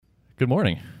Good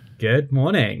morning. Good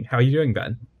morning. How are you doing,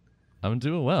 Ben? I'm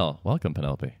doing well. Welcome,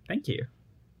 Penelope. Thank you.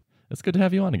 It's good to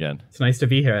have you on again. It's nice to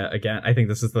be here again. I think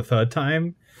this is the third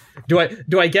time. Do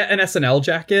I get an SNL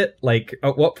jacket? Like,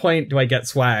 at what point do I get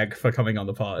swag for coming on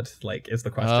the pod? Like, is the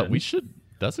question.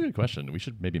 That's a good question. We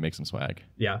should maybe make some swag.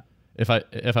 Yeah. If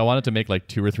I wanted to make like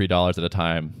 $2 or $3 at a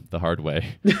time the hard way,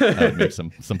 I would make some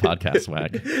podcast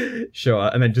swag. Sure,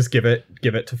 and then just give it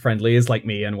to friendlies like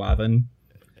me and Wavin.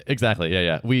 Exactly.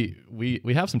 Yeah. We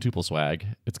have some Tuple swag.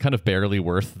 It's kind of barely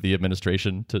worth the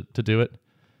administration to do it.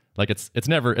 Like it's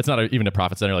not even a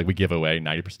profit center. Like we give away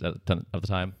 90% of the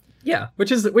time. Yeah,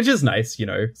 which is nice. You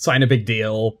know, sign a big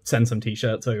deal, send some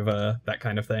T-shirts over, that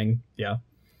kind of thing. Yeah.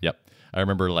 Yep. I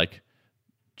remember like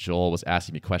Joel was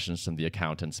asking me questions from the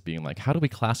accountants, being like, "How do we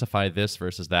classify this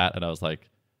versus that?" And I was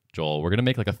like, "Joel, we're gonna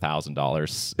make like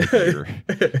 $1,000 a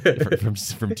year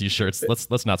from T-shirts.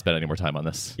 Let's not spend any more time on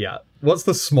this." Yeah. What's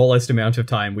the smallest amount of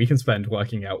time we can spend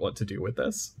working out what to do with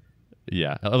this?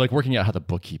 Yeah, like working out how the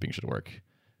bookkeeping should work.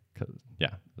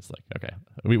 Yeah, it's like, okay,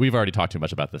 we've already talked too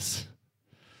much about this.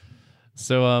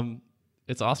 So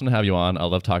it's awesome to have you on. I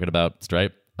love talking about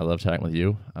Stripe. I love chatting with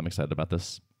you. I'm excited about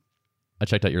this. I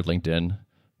checked out your LinkedIn,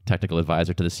 technical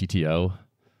advisor to the CTO.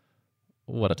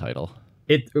 What a title.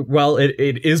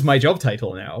 It is my job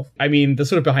title now. I mean, the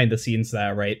sort of behind the scenes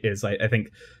there, right, is I think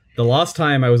the last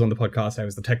time I was on the podcast, I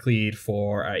was the tech lead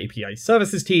for our API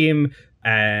services team,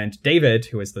 and David,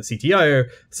 who is the CTO,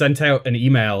 sent out an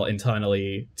email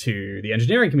internally to the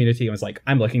engineering community and was like,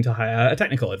 "I'm looking to hire a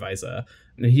technical advisor."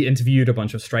 And he interviewed a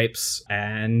bunch of Stripes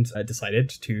and decided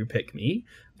to pick me.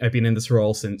 I've been in this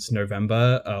role since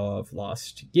November of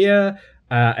last year.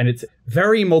 And it's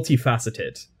very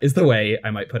multifaceted, is the way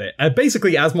I might put it.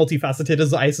 Basically as multifaceted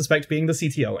as I suspect being the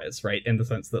CTO is, right? In the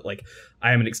sense that, like,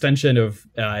 I am an extension of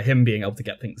him being able to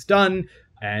get things done.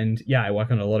 And yeah, I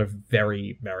work on a lot of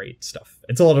very varied stuff.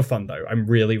 It's a lot of fun, though. I'm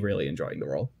really, really enjoying the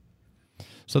role.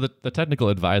 So the technical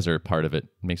advisor part of it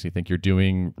makes me think you're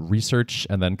doing research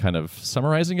and then kind of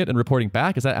summarizing it and reporting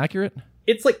back. Is that accurate?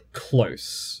 It's, like,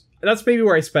 close. That's maybe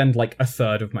where I spend like a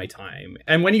third of my time.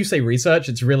 And when you say research,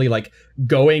 it's really like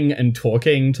going and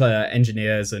talking to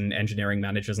engineers and engineering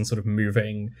managers and sort of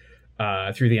moving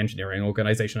through the engineering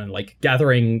organization and like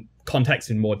gathering context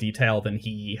in more detail than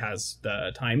he has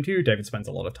the time to. David spends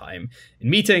a lot of time in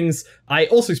meetings. I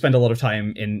also spend a lot of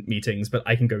time in meetings, but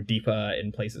I can go deeper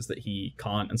in places that he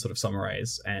can't and sort of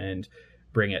summarize and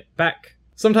bring it back.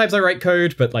 Sometimes I write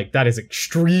code, but like that is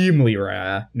extremely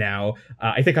rare now.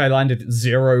 I think I landed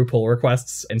 0 pull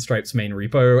requests in Stripe's main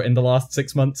repo in the last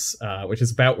 6 months, which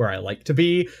is about where I like to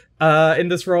be in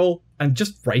this role. And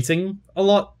just writing a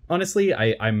lot, honestly.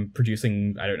 I'm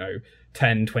producing, I don't know,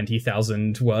 10,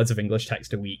 20,000 words of English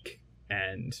text a week.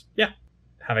 And yeah,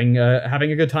 having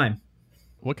a good time.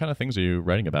 What kind of things are you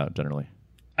writing about generally?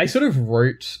 I sort of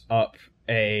wrote up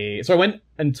so I went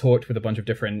and talked with a bunch of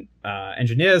different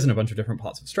engineers in a bunch of different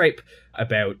parts of Stripe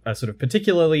about a sort of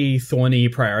particularly thorny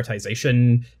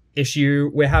prioritization issue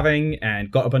we're having,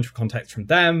 and got a bunch of context from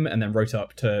them, and then wrote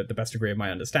up to the best degree of my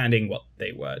understanding what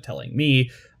they were telling me.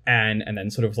 And then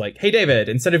sort of like, "Hey, David,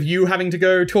 instead of you having to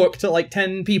go talk to like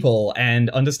 10 people and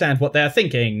understand what they're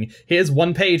thinking, here's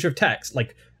 1 page of text."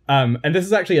 Like, and this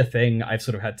is actually a thing I've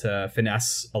sort of had to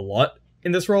finesse a lot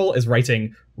in this role, is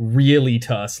writing really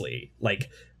tersely. Like,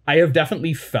 I have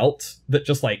definitely felt that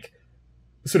just like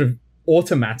sort of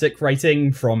automatic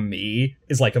writing from me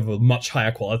is like of a much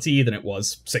higher quality than it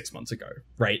was 6 months ago,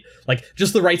 right? Like,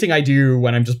 just the writing I do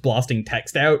when I'm just blasting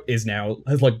text out has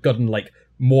like gotten like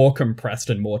more compressed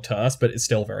and more terse, but it's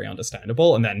still very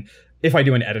understandable. And then if I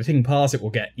do an editing pass, it will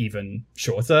get even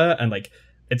shorter. And like,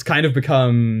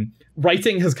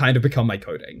 writing has kind of become my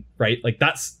coding, right? Like,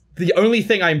 that's the only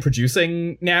thing I'm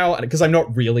producing now, because I'm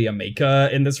not really a maker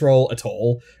in this role at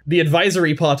all. The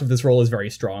advisory part of this role is very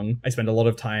strong. I spend a lot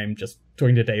of time just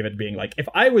talking to David, being like, "If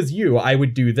I was you, I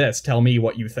would do this. Tell me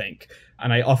what you think."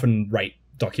 And I often write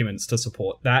documents to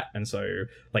support that. And so,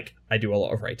 like, I do a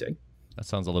lot of writing. That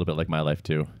sounds a little bit like my life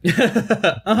too.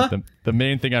 Uh-huh. The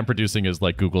main thing I'm producing is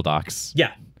like Google Docs.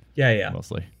 Yeah.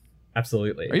 Mostly.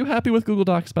 Absolutely. Are you happy with Google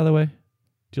Docs, by the way?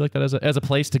 Do you like that as a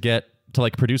place to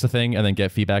like produce a thing and then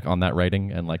get feedback on that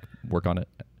writing and like work on it?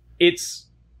 It's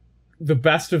the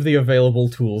best of the available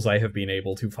tools I have been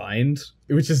able to find,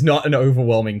 which is not an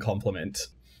overwhelming compliment.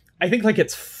 I think like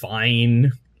it's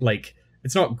fine. Like,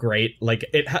 it's not great. Like,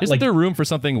 Isn't there room for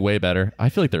something way better? I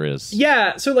feel like there is.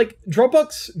 Yeah. So like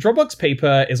Dropbox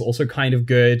Paper is also kind of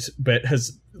good, but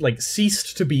has like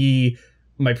ceased to be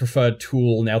my preferred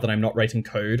tool now that I'm not writing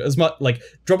code as much. Like,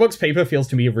 Dropbox Paper feels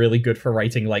to me really good for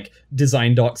writing like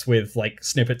design docs with like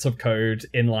snippets of code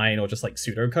inline or just like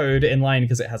pseudocode inline,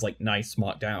 because it has like nice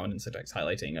markdown and syntax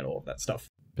highlighting and all of that stuff.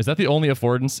 Is that the only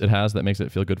affordance it has that makes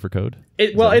it feel good for code?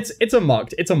 It's a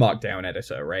markdown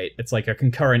editor, right? It's like a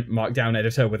concurrent markdown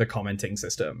editor with a commenting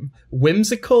system.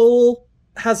 Whimsical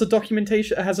has a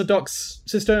docs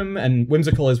system, and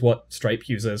Whimsical is what Stripe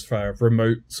uses for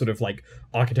remote sort of like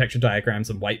architecture diagrams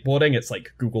and whiteboarding. It's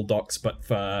like Google Docs but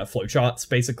for flowcharts,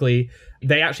 basically.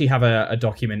 They actually have a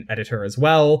document editor as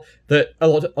well that a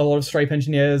lot of Stripe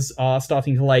engineers are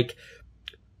starting to like.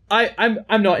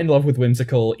 I'm not in love with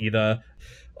Whimsical either.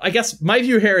 I guess my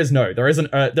view here is no. There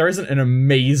isn't an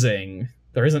amazing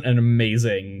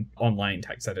online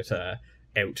text editor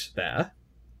out there.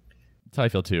 That's how I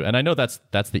feel too. And I know that's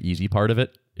the easy part of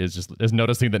it, is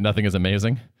noticing that nothing is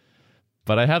amazing.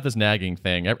 But I have this nagging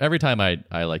thing. Every time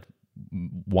I like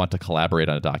want to collaborate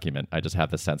on a document, I just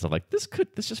have this sense of like, this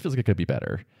just feels like it could be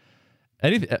better.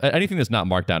 Anything that's not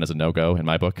markdown is a no-go in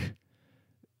my book.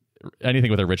 Anything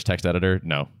with a rich text editor,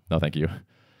 no thank you.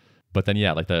 But then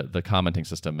yeah, like the commenting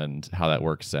system and how that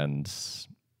works, and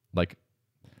like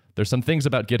there's some things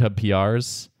about GitHub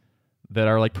PRs that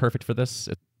are like perfect for this.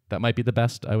 That might be the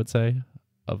best, I would say,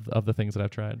 of the things that I've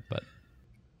tried. But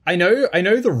I know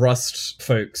the Rust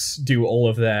folks do all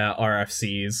of their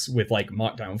RFCs with like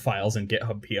markdown files and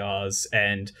GitHub PRs,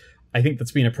 and I think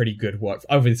that's been a pretty good work.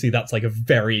 Obviously, that's like a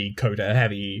very coder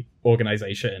heavy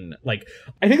organization. Like,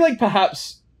 I think like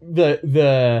perhaps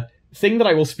the thing that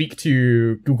I will speak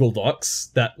to Google Docs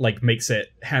that like makes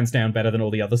it hands down better than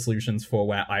all the other solutions for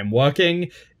where I'm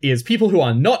working is people who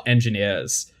are not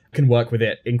engineers can work with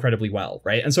it incredibly well,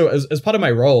 right? And so as part of my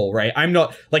role, right, I'm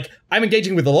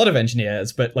engaging with a lot of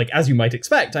engineers, but like as you might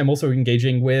expect, I'm also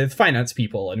engaging with finance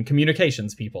people and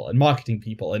communications people and marketing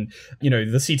people. And, you know,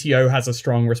 the CTO has a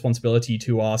strong responsibility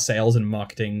to our sales and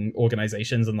marketing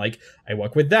organizations. And like, I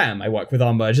work with them. I work with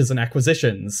our mergers and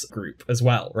acquisitions group as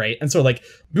well, right? And so like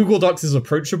Google Docs is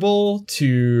approachable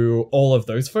to all of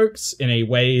those folks in a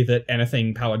way that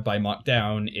anything powered by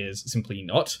Markdown is simply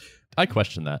not. I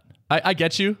question that. I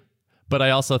get you, but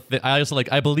I also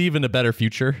I believe in a better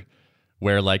future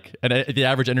where like the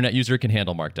average internet user can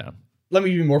handle Markdown. Let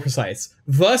me be more precise.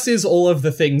 Versus all of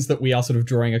the things that we are sort of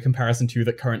drawing a comparison to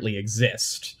that currently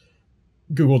exist,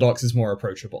 Google Docs is more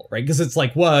approachable, right? Because it's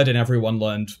like Word, and everyone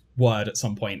learned Word at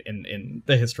some point in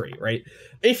the history, right?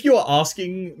 If you're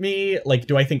asking me, like,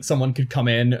 do I think someone could come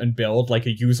in and build like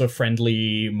a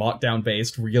user-friendly,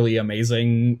 Markdown-based, really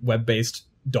amazing web-based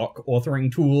doc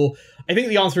authoring tool, I think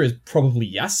the answer is probably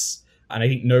yes. And I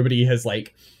think nobody has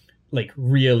like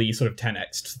really sort of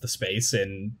 10x'd the space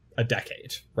in a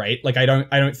decade, right? Like I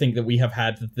don't think that we have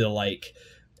had the like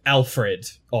Alfred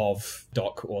of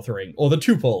doc authoring or the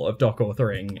tuple of doc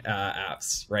authoring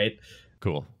apps, right?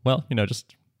 Cool. Well, you know,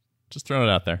 just throwing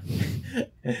it out there.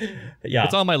 Yeah,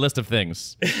 it's on my list of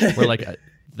things where like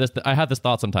I have this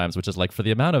thought sometimes, which is like, for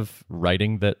the amount of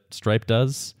writing that Stripe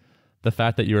does, the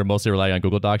fact that you are mostly relying on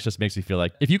Google Docs just makes me feel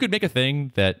like if you could make a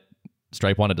thing that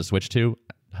Stripe wanted to switch to,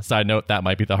 side note, that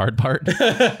might be the hard part.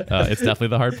 It's definitely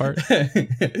the hard part.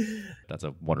 That's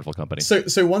a wonderful company.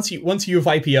 So once you've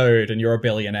IPO'd and you're a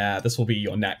billionaire, this will be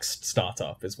your next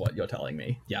startup, is what you're telling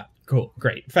me. Yeah, cool,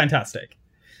 great, fantastic.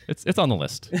 It's on the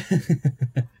list.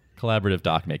 Collaborative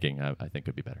doc making, I think,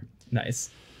 could be better. Nice.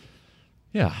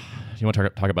 Yeah. You want to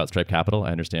talk about Stripe Capital?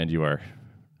 I understand you are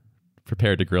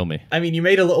prepared to grill me. I mean, you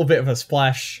made a little bit of a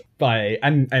splash by,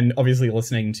 and obviously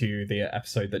listening to the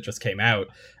episode that just came out,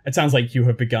 it sounds like you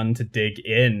have begun to dig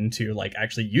into like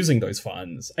actually using those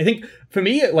funds. I think for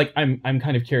me, like I'm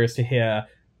kind of curious to hear,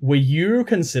 were you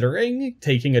considering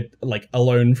taking a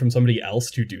loan from somebody else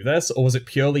to do this, or was it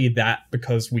purely that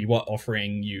because we were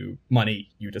offering you money,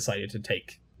 you decided to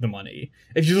take the money?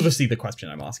 If you sort of see the question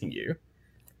I'm asking you.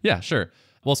 Yeah, sure.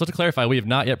 Well, so to clarify, we have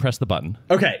not yet pressed the button.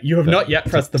 Okay, you have not yet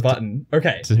pressed the button.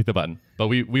 Okay. To take the button. But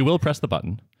we will press the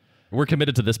button. We're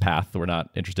committed to this path. We're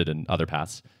not interested in other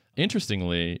paths.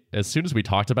 Interestingly, as soon as we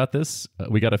talked about this,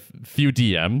 we got a few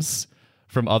DMs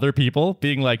from other people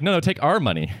being like, no, take our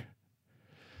money.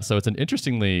 So it's an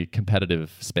interestingly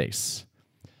competitive space.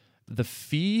 The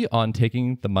fee on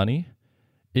taking the money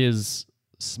is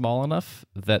small enough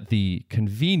that the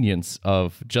convenience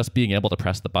of just being able to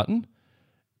press the button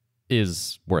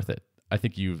is worth it. I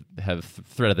think you have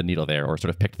threaded the needle there, or sort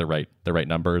of picked the right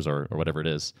numbers, or whatever it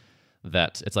is.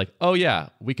 That it's like, oh yeah,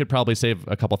 we could probably save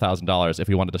a couple $1,000s if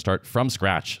we wanted to start from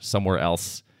scratch somewhere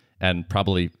else and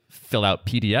probably fill out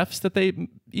PDFs that they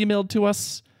emailed to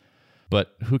us.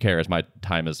 But who cares? My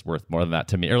time is worth more than that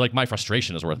to me. Or like my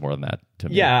frustration is worth more than that to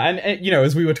me. Yeah, and you know,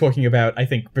 as we were talking about, I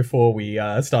think before we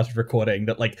started recording,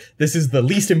 that like this is the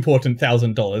least important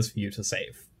 $1,000 for you to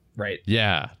save, right?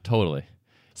 Yeah, totally.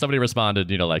 Somebody responded,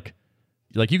 like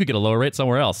you could get a lower rate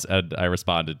somewhere else. And I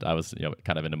responded, I was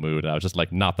kind of in a mood. And I was just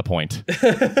like, not the point.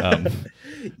 And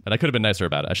I could have been nicer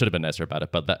about it. I should have been nicer about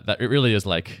it. But that it really is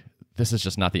like, this is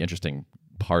just not the interesting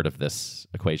part of this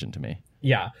equation to me.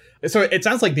 Yeah. So it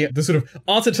sounds like the sort of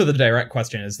answer to the direct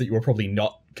question is that you were probably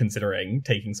not considering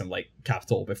taking some like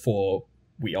capital before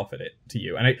we offered it to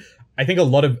you. And I think a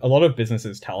lot of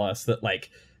businesses tell us that like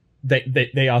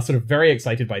they are sort of very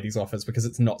excited by these offers because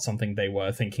it's not something they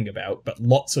were thinking about, but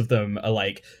lots of them are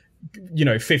like,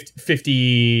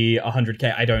 50,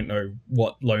 100K. I don't know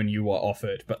what loan you were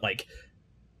offered, but like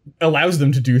allows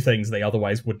them to do things they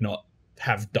otherwise would not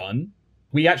have done.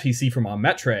 We actually see from our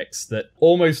metrics that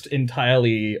almost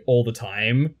entirely all the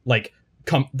time, like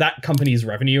that company's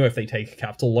revenue, if they take a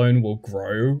capital loan, will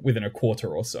grow within a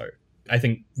quarter or so. I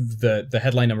think the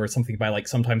headline number is something by like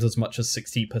sometimes as much as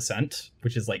 60%,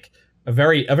 which is like a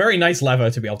very nice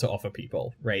lever to be able to offer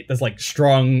people, right? There's like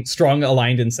strong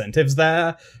aligned incentives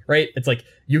there, right? It's like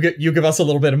you give us a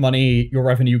little bit of money, your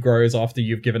revenue grows after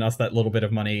you've given us that little bit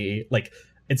of money. Like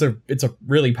it's a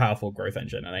really powerful growth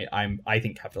engine, and I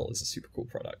think Capital is a super cool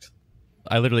product.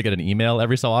 I literally get an email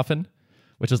every so often,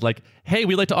 which is like, "Hey,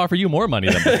 we'd like to offer you more money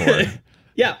than before."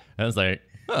 Yeah, and it's like,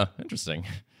 "Huh, interesting."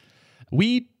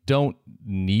 We don't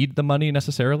need the money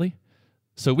necessarily,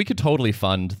 so we could totally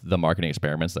fund the marketing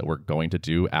experiments that we're going to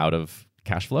do out of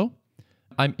cash flow.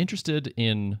 I'm interested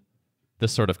in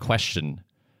this sort of question: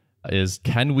 is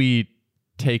can we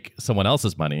take someone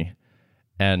else's money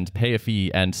and pay a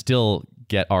fee and still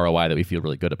get ROI that we feel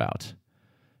really good about?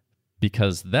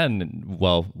 Because then,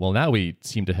 well, now we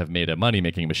seem to have made a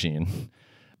money-making machine.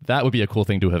 That would be a cool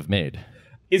thing to have made.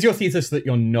 Is your thesis that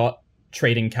you're not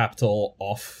trading capital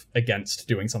off against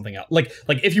doing something else? Like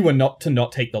if you were not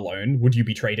take the loan, would you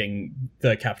be trading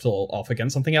the capital off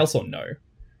against something else, or no?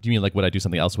 Do you mean like would I do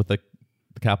something else with the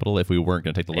capital if we weren't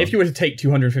going to take the loan? If you were to take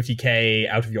 250K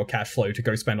out of your cash flow to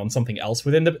go spend on something else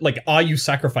within the, like, are you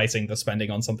sacrificing the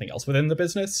spending on something else within the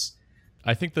business?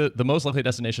 I think the most likely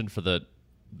destination for the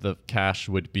cash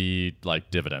would be like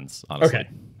dividends, honestly.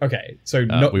 Okay. So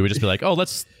we would just be like, I'm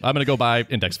going to go buy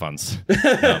index funds.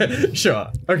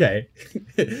 Sure. Okay.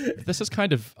 This is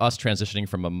kind of us transitioning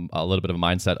from a little bit of a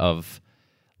mindset of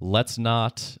let's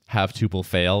not have Tuple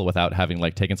fail without having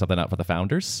like taken something out for the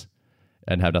founders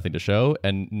and have nothing to show.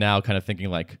 And now kind of thinking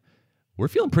like, we're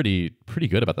feeling pretty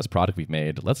good about this product we've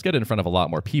made. Let's get it in front of a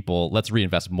lot more people. Let's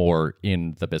reinvest more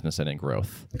in the business and in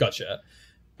growth. Gotcha.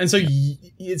 And so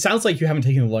it sounds like you haven't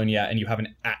taken the loan yet and you haven't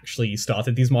actually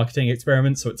started these marketing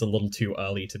experiments, so it's a little too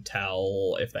early to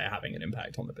tell if they're having an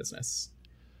impact on the business.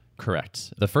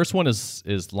 Correct. The first one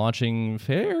is launching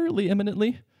fairly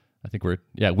imminently. I think we're,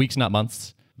 weeks, not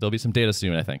months. There'll be some data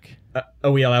soon, I think.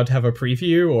 Are we allowed to have a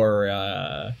preview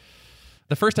or...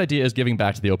 The first idea is giving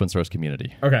back to the open source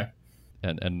community. Okay.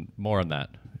 And more on that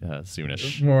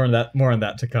soonish. More on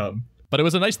that to come. But it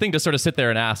was a nice thing to sort of sit there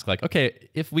and ask, like, okay,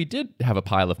 if we did have a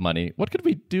pile of money, what could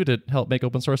we do to help make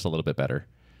open source a little bit better?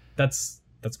 That's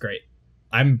great.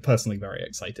 I'm personally very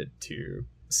excited to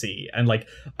see. And like,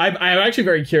 I'm actually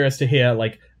very curious to hear,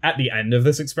 like, at the end of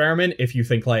this experiment, if you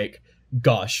think like,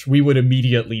 gosh, we would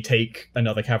immediately take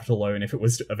another capital loan if it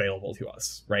was available to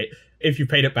us, right? If you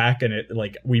paid it back and it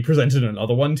like we presented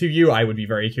another one to you, I would be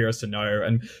very curious to know.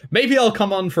 And maybe I'll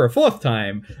come on for a fourth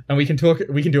time and we can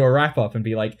do a wrap up and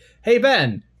be like, hey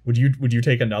Ben, would you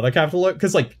take another capital loan?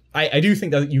 Because like I do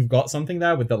think that you've got something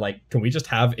there with the like, can we just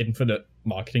have infinite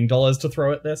marketing dollars to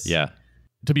throw at this? Yeah.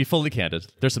 To be fully candid,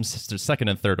 there's second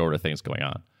and third order things going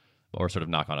on, or sort of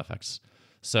knock-on effects.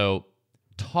 So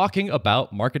talking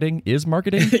about marketing is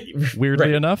marketing, weirdly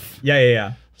right. enough.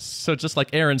 Yeah. So just like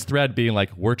Aaron's thread being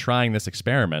like, we're trying this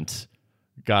experiment,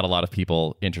 got a lot of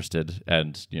people interested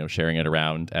and, sharing it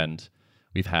around. And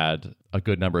we've had a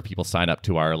good number of people sign up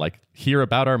to our, like, hear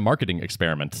about our marketing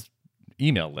experiment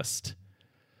email list.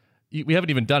 We haven't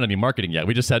even done any marketing yet.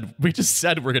 We just said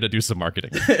we're going to do some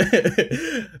marketing.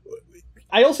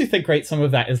 I also think, right, some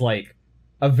of that is like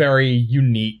a very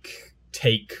unique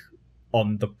take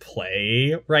on the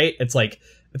play, right? It's like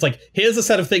here's a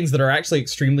set of things that are actually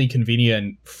extremely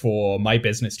convenient for my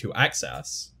business to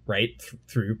access, right?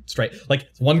 Through Stripe, like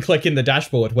one click in the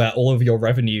dashboard where all of your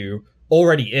revenue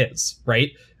already is,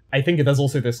 right? I think there's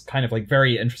also this kind of like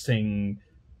very interesting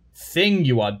thing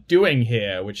you are doing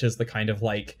here, which is the kind of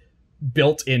like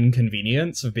built-in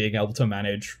convenience of being able to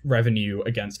manage revenue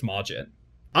against margin.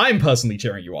 I'm personally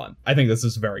cheering you on. I think this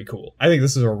is very cool. I think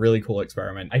this is a really cool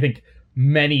experiment. I think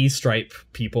many Stripe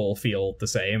people feel the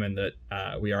same, and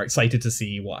that we are excited to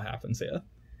see what happens here.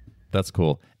 That's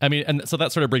cool. I mean, and so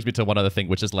that sort of brings me to one other thing,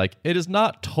 which is like, it is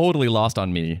not totally lost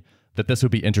on me that this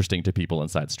would be interesting to people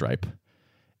inside Stripe.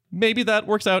 Maybe that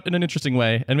works out in an interesting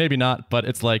way, and maybe not, but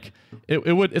it's like,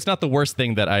 it's not the worst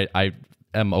thing that I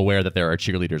am aware that there are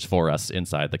cheerleaders for us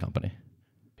inside the company.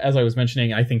 As I was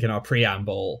mentioning, I think in our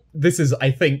preamble, this is,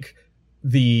 I think,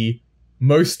 the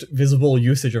most visible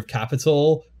usage of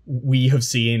capital we have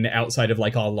seen outside of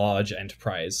like our large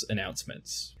enterprise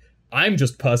announcements. I'm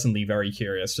just personally very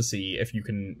curious to see if you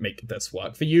can make this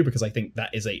work for you, because I think that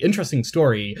is a interesting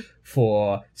story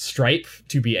for Stripe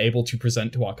to be able to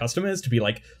present to our customers, to be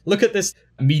like, look at this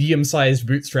medium-sized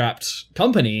bootstrapped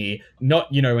company, not,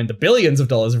 you know, in the billions of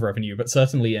dollars of revenue, but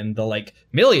certainly in the like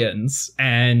millions,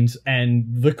 and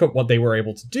look at what they were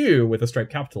able to do with a Stripe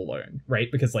Capital loan, right?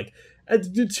 Because like,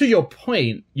 to your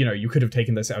point, you know, you could have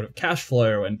taken this out of cash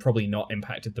flow and probably not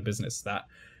impacted the business that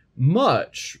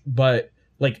much, but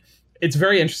like, it's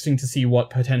very interesting to see what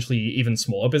potentially even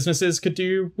smaller businesses could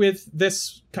do with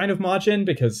this kind of margin,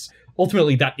 because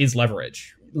ultimately that is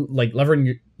leverage, like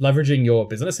leveraging your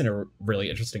business in a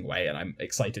really interesting way. And I'm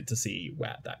excited to see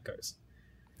where that goes.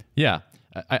 Yeah.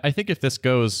 I think if this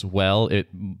goes well,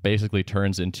 it basically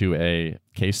turns into a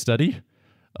case study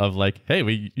of like, hey,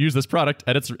 we use this product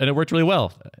and it worked really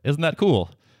well. Isn't that cool?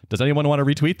 Does anyone want to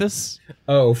retweet this?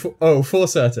 For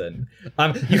certain.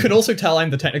 You can also tell I'm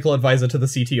the technical advisor to the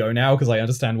CTO now, because I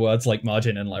understand words like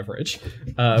margin and leverage.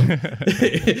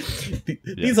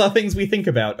 These are things we think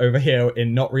about over here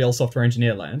in not real software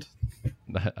engineer land.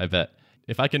 I bet.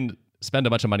 If I can spend a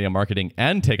bunch of money on marketing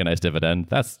and take a nice dividend,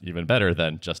 that's even better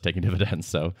than just taking dividends.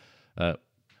 So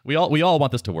we all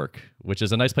want this to work, which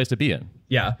is a nice place to be in.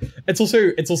 Yeah. It's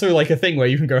also like a thing where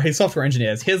you can go, hey, software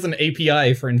engineers, here's an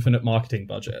API for infinite marketing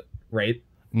budget, right?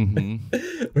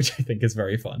 Mm-hmm. Which I think is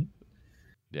very fun.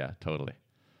 Yeah, totally.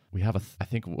 We have I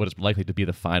think what is likely to be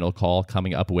the final call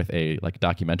coming up with a like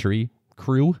documentary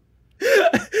crew.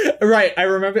 Right. I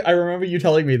remember you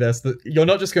telling me this, that you're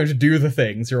not just going to do the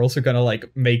things, you're also going to like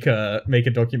make a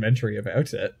documentary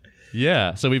about it.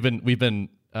 Yeah. So we've been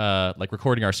like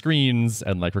recording our screens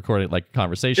and like recording like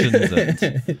conversations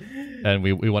and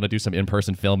we want to do some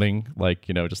in-person filming, like,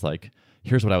 you know, just like,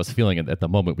 here's what I was feeling at the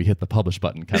moment we hit the publish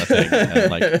button kind of thing.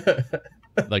 And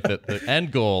like the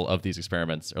end goal of these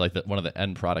experiments, or like one of the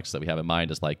end products that we have in mind,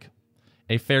 is like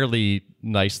a fairly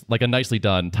nice, like a nicely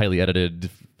done, tightly edited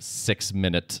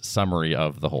 6-minute summary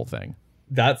of the whole thing.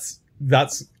 That's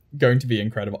going to be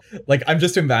incredible. Like, I'm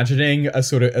just imagining a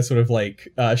sort of like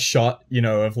shot, you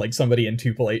know, of like somebody in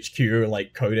Tuple HQ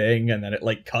like coding, and then it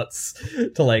like cuts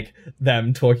to like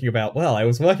them talking about, well, I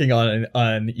was working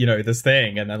on you know, this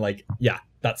thing, and then like, yeah,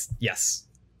 yes,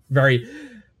 very,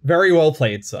 very well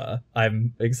played, sir.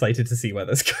 I'm excited to see where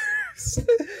this goes.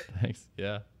 Thanks.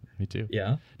 Yeah, me too.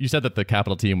 Yeah. You said that the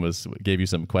Capital team gave you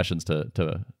some questions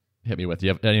to hit me with. Do you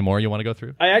have any more you want to go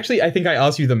through? I think I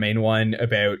asked you the main one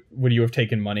about, would you have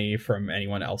taken money from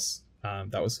anyone else?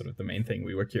 That was sort of the main thing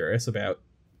we were curious about.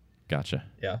 Gotcha.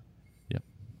 Yeah. Yep.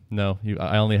 No,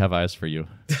 I only have eyes for you.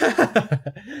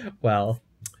 Well,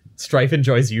 Stripe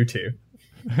enjoys you too.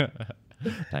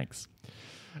 Thanks.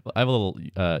 Well, I have a little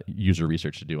user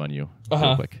research to do on you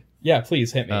real quick. Yeah,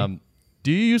 please hit me.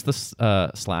 Do you use the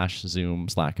 /zoom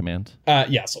Slack command?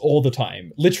 Yes, all the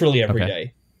time. Literally every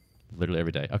day. Literally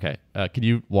every day. Okay. Can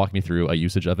you walk me through a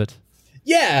usage of it?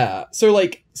 Yeah. So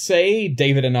like, say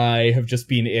David and I have just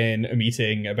been in a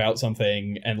meeting about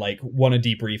something and like want to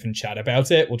debrief and chat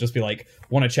about it. We'll just be like,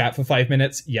 want to chat for 5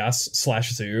 minutes? Yes,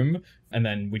 /Zoom. And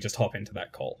then we just hop into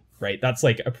that call, right? That's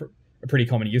like a pretty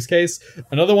common use case.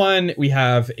 Another one we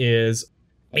have is,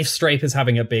 if Stripe is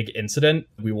having a big incident,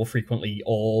 we will frequently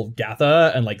all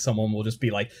gather and like someone will just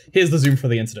be like, here's the Zoom for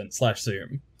the incident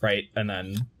 /Zoom, right? And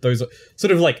then those are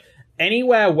sort of like,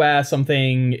 anywhere where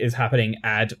something is happening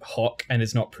ad hoc and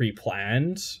is not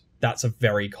pre-planned, that's a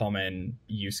very common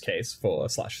use case for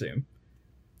 /Zoom.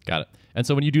 Got it. And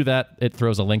so when you do that, it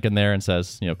throws a link in there and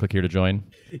says, you know, click here to join.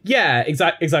 Yeah,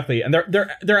 exactly. And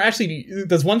there actually,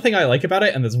 there's one thing I like about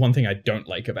it and there's one thing I don't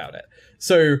like about it.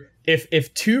 So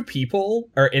if two people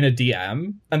are in a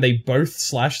DM and they both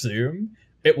 /Zoom,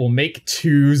 it will make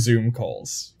 2 Zoom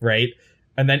calls, right?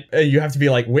 And then you have to be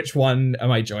like, which one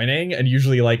am I joining? And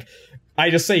usually like, I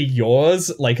just say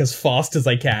yours like as fast as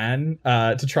I can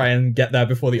to try and get there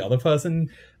before the other person,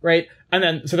 right? And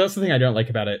then, so that's the thing I don't like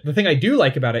about it. The thing I do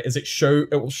like about it is it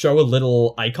will show a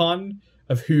little icon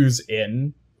of who's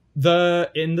in the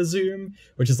Zoom,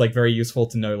 which is like very useful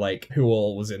to know like who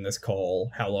all was in this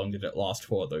call, how long did it last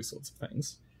for, those sorts of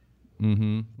things.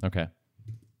 Mm-hmm. Okay.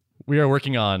 We are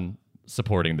working on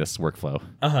supporting this workflow.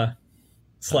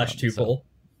 Slash tuple. So,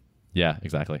 yeah,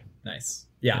 exactly. Nice.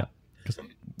 Yeah. Because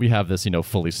we have this,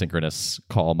 fully synchronous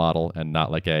call model and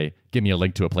not like give me a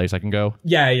link to a place I can go.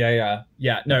 Yeah.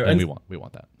 No, and we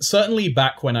want that. Certainly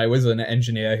back when I was an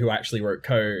engineer who actually wrote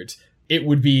code, it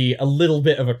would be a little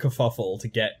bit of a kerfuffle to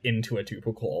get into a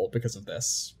tuple call because of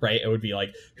this, right? It would be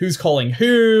like, who's calling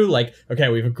who? Like, okay,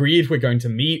 we've agreed we're going to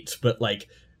meet, but like,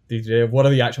 what are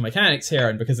the actual mechanics here?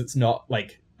 And because it's not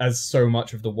like as so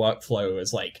much of the workflow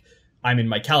as like, I'm in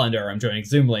my calendar, I'm joining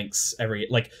Zoom links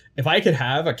if I could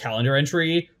have a calendar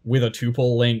entry with a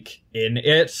tuple link in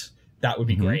it, that would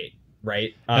be great,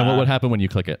 right? And what would happen when you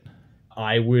click it?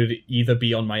 I would either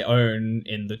be on my own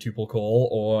in the tuple call,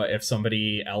 or if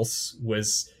somebody else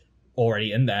was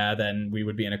already in there, then we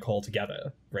would be in a call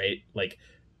together, right? Like,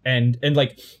 and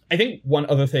like, I think one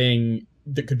other thing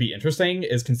that could be interesting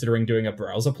is considering doing a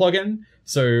browser plugin.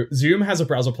 So Zoom has a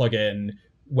browser plugin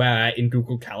where in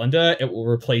Google Calendar, it will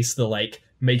replace the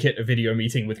make it a video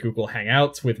meeting with Google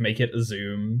Hangouts with make it a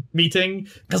Zoom meeting.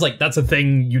 Because that's a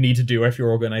thing you need to do if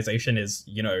your organization is,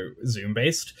 Zoom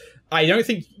based. I don't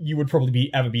think you would probably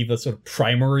ever be the sort of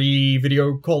primary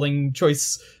video calling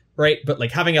choice, right? But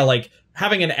having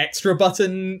an extra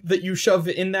button that you shove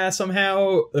in there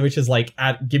somehow, which is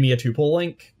give me a tuple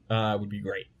link, would be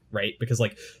great, right? Because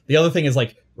the other thing is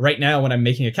right now when I'm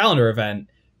making a calendar event,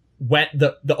 when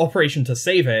the operation to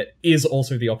save it is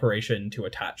also the operation to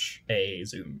attach a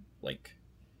Zoom link.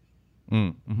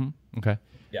 Okay.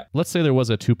 Yeah. Let's say there was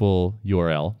a tuple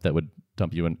URL that would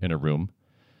dump you in a room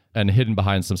and hidden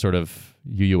behind some sort of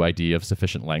UUID of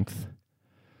sufficient length.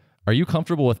 Are you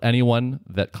comfortable with anyone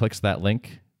that clicks that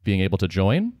link being able to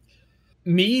join?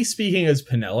 Me speaking as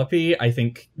Penelope, I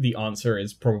think the answer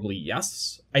is probably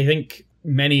yes. I think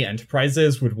many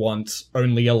enterprises would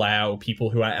only allow people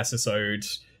who are SSO'd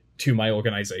to my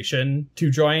organization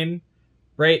to join,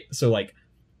 right? So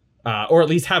or at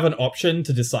least have an option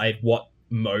to decide what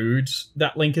mode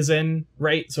that link is in,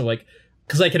 right? So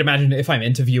because I can imagine if I'm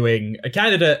interviewing a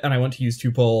candidate and I want to use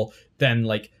tuple, then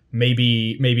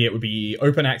maybe it would be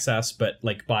open access, but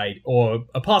or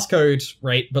a passcode,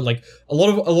 right? But a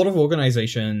lot of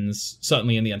organizations,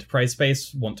 certainly in the enterprise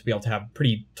space, want to be able to have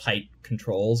pretty tight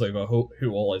controls over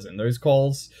who all is in those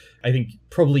calls. I think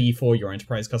probably for your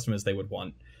enterprise customers, they would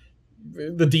want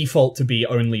the default to be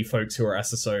only folks who are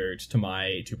SSO'd to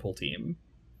my tuple team.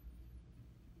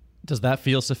 Does that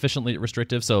feel sufficiently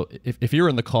restrictive? So if you're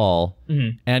in the call,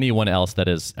 anyone else that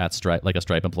is at Stripe, like a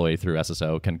Stripe employee through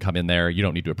SSO, can come in there. You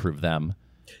don't need to approve them.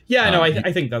 Yeah, no,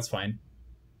 I think that's fine.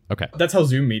 Okay. That's how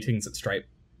Zoom meetings at Stripe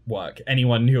work.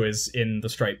 Anyone who is in the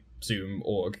Stripe Zoom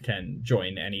org can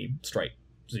join any Stripe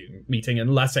Zoom meeting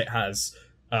unless it has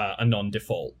a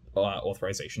non-default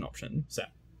authorization option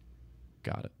set.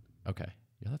 Got it. Okay.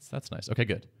 Yeah, that's nice. Okay,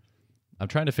 good. I'm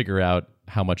trying to figure out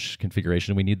how much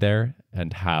configuration we need there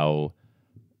and how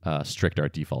strict our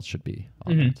defaults should be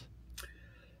on that.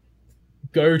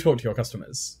 Go talk to your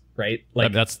customers, right?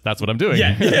 That's what I'm doing.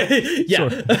 Yeah.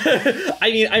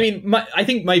 I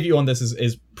think my view on this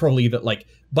is probably that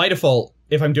by default,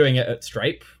 if I'm doing it at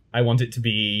Stripe, I want it to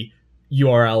be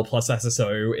URL plus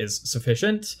SSO is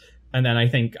sufficient, and then I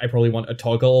think I probably want a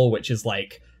toggle which is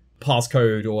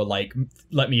passcode or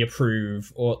let me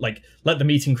approve or let the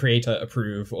meeting creator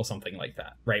approve or something like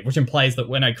that, right? Which implies that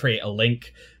when I create a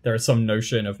link, there is some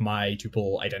notion of my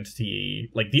tuple identity,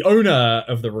 the owner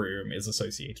of the room is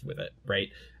associated with it, right?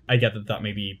 I get that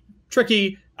may be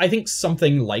tricky. I think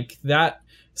something like that,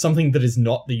 something that is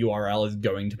not the URL, is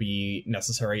going to be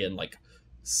necessary in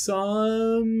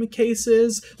some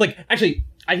cases. Actually,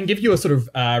 I can give you a sort of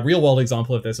real world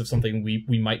example of this, of something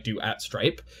we might do at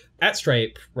Stripe. At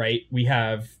Stripe, right, we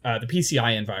have the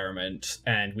PCI environment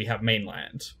and we have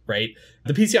mainland, right?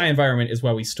 The PCI environment is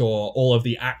where we store all of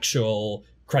the actual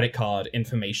credit card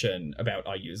information about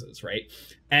our users, right?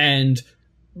 And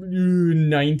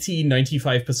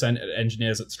 95% of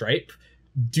engineers at Stripe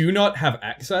do not have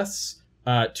access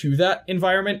to that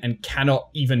environment and cannot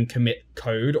even commit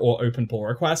code or open pull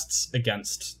requests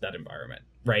against that environment,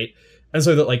 right? And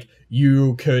so that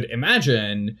you could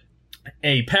imagine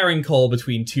a pairing call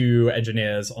between two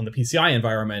engineers on the PCI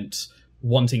environment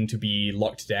wanting to be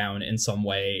locked down in some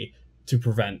way to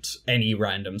prevent any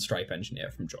random Stripe engineer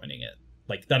from joining it.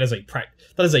 That is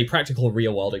a practical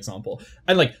real world example.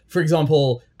 And for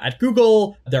example, at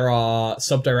Google, there are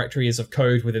subdirectories of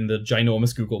code within the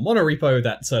ginormous Google monorepo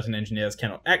that certain engineers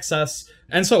cannot access,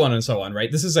 and so on,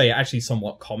 right? This is a actually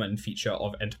somewhat common feature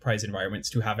of enterprise environments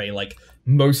to have a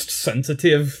most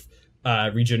sensitive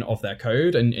region of their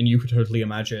code, and you could totally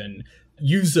imagine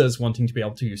users wanting to be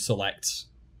able to select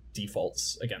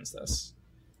defaults against this.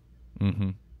 Mm-hmm.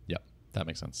 Yep. That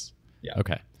makes sense. Yeah.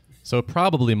 Okay. So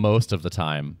probably most of the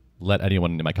time, let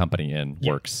anyone in my company in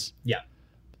works. Yeah.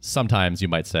 Sometimes you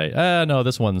might say, no,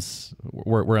 this one's,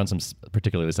 we're on some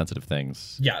particularly sensitive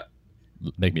things. Yeah.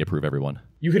 Make me approve everyone.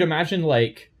 You could imagine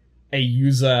like a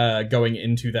user going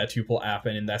into their tuple app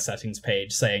and in their settings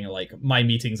page saying like, my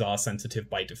meetings are sensitive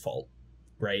by default,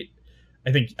 right?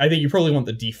 I think you probably want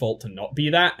the default to not be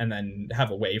that, and then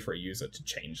have a way for a user to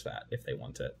change that if they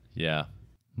want it. Yeah.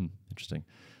 Interesting.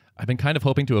 I've been kind of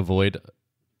hoping to avoid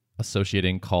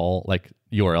associating call like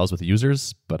URLs with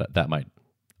users, but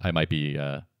I might be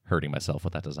hurting myself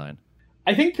with that design.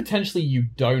 I think potentially you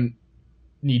don't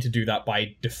need to do that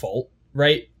by default,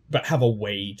 right? But have a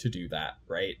way to do that,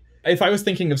 right? If I was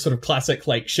thinking of sort of classic,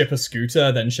 like, ship a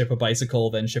scooter, then ship a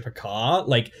bicycle, then ship a car,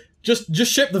 like, just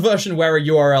ship the version where a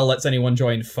URL lets anyone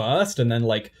join first, and then,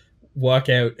 like, work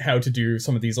out how to do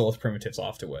some of these auth primitives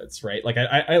afterwards, right? Like,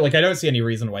 I don't see any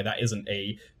reason why that isn't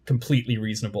a completely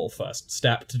reasonable first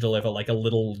step to deliver, like, a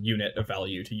little unit of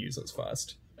value to users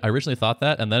first. I originally thought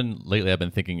that, and then lately I've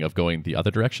been thinking of going the other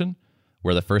direction,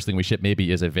 where the first thing we ship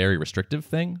maybe is a very restrictive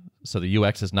thing, so the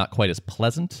UX is not quite as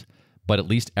pleasant, but at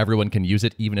least everyone can use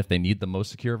it even if they need the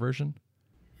most secure version.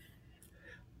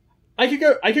 I could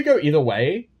go either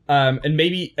way. And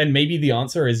maybe the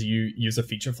answer is you use a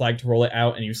feature flag to roll it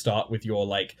out, and you start with your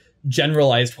like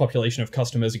generalized population of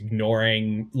customers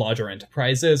ignoring larger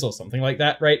enterprises or something like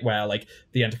that, right? Where like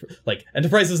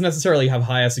enterprises necessarily have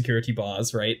higher security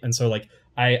bars, right? And so like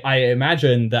I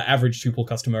imagine the average tuple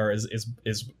customer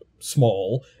is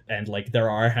small, and like there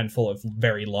are a handful of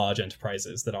very large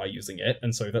enterprises that are using it,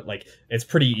 and so that like it's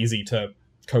pretty easy to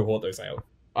cohort those out.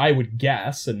 I would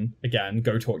guess, and again,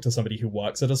 go talk to somebody who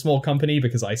works at a small company,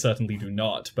 because I certainly do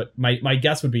not, but my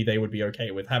guess would be they would be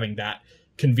okay with having that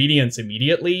convenience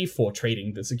immediately for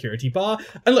trading the security bar.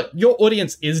 And look, your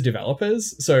audience is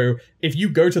developers, so if you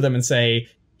go to them and say,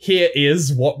 here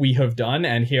is what we have done,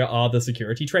 and here are the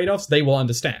security trade-offs, they will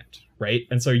understand, right?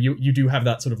 And so you do have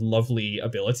that sort of lovely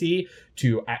ability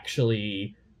to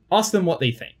actually ask them what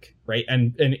they think, right?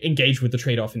 And engage with the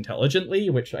trade-off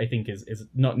intelligently, which I think is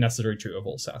not necessarily true of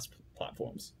all SaaS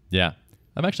platforms. Yeah.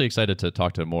 I'm actually excited to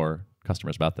talk to more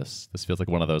customers about this. This feels like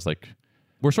one of those, like,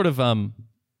 we're sort of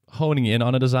honing in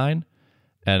on a design,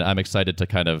 and I'm excited to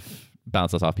kind of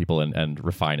bounce this off people and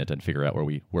refine it and figure out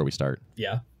where we start.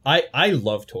 Yeah. I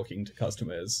love talking to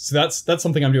customers. So that's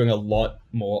something I'm doing a lot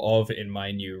more of in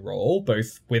my new role,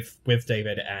 both with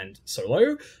David and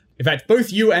solo. In fact,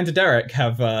 both you and Derek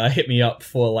have hit me up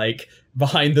for like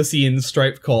behind the scenes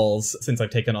Stripe calls since I've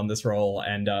taken on this role.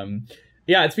 And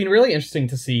yeah, it's been really interesting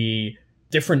to see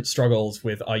different struggles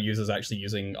with our users actually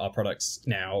using our products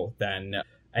now than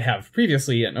I have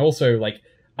previously. And also like,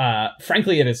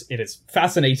 frankly, it is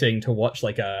fascinating to watch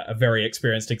like a very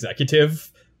experienced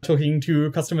executive talking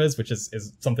to customers, which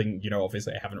is something, you know,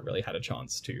 obviously I haven't really had a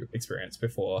chance to experience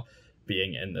before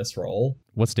being in this role.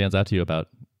 What stands out to you about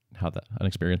how an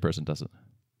experienced person does it?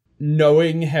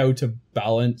 Knowing how to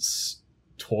balance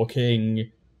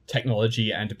talking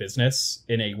technology and business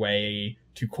in a way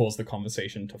to cause the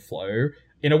conversation to flow,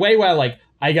 in a way where like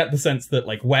I get the sense that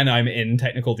like when I'm in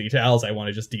technical details, I want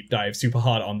to just deep dive super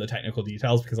hard on the technical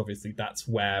details, because obviously that's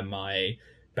where my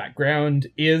background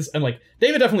is. And like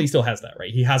David definitely still has that,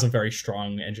 right? He has a very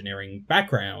strong engineering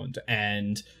background,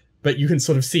 but you can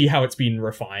sort of see how it's been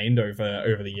refined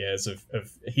over the years of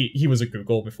he was at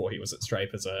Google before he was at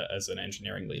Stripe as an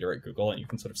engineering leader at Google, and you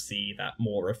can sort of see that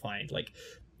more refined like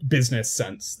business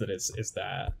sense that is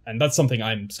there. And that's something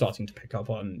I'm starting to pick up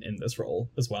on in this role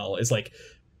as well, is like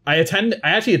I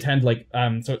actually attend like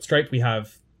so at Stripe we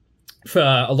have, for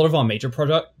a lot of our major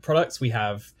products, we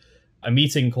have a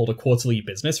meeting called a quarterly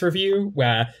business review,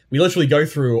 where we literally go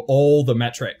through all the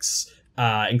metrics,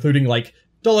 including like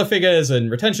dollar figures and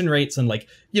retention rates, and like,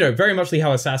 you know, very much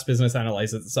how a SaaS business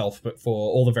analyzes itself, but for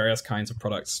all the various kinds of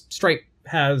products Stripe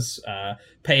has,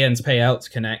 pay-ins, payouts,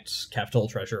 Connect, Capital,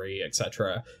 Treasury,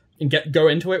 etc. And go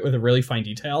into it with a really fine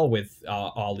detail with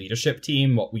our leadership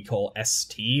team, what we call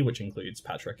ST, which includes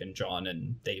Patrick and John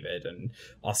and David and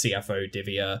our CFO,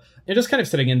 Divya. And just kind of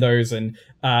sitting in those. And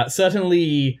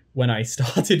certainly when I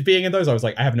started being in those, I was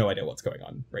like, I have no idea what's going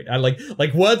on, right? I like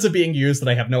words are being used that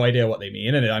I have no idea what they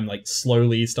mean. And I'm like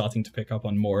slowly starting to pick up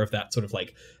on more of that sort of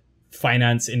like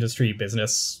finance, industry,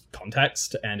 business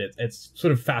context. And it's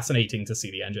sort of fascinating to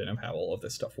see the engine of how all of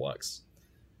this stuff works.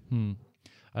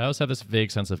 I always have this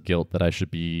vague sense of guilt that I should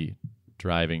be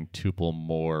driving tuple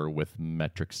more with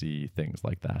metricsy things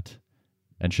like that,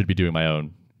 and should be doing my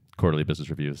own quarterly business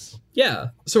reviews.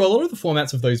 Yeah. So a lot of the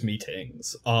formats of those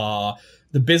meetings are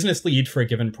the business lead for a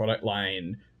given product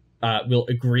line will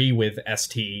agree with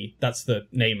ST, that's the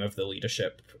name of the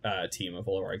leadership team of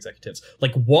all of our executives,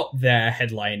 like what their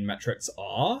headline metrics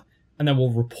are, and then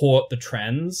we'll report the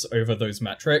trends over those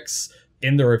metrics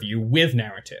in the review with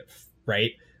narrative,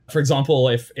 right? For example,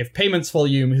 if payments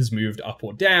volume has moved up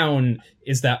or down,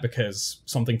 is that because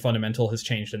something fundamental has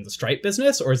changed in the Stripe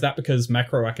business? Or is that because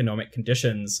macroeconomic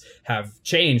conditions have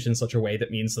changed in such a way that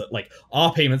means that like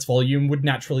our payments volume would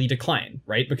naturally decline,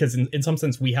 right? Because in some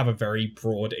sense, we have a very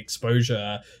broad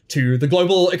exposure to the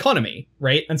global economy,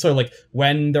 right? And so like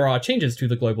when there are changes to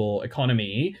the global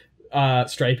economy,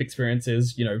 Stripe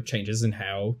experiences, changes in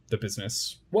how the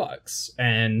business works.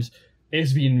 And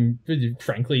it's been,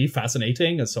 frankly,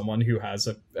 fascinating as someone who has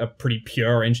a pretty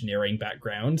pure engineering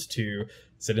background to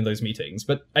sit in those meetings.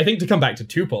 But I think to come back to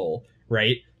Tuple,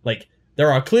 right? Like, there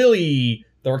are clearly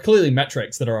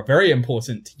metrics that are very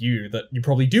important to you that you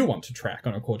probably do want to track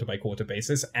on a quarter-by-quarter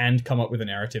basis and come up with a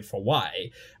narrative for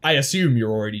why. I assume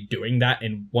you're already doing that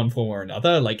in one form or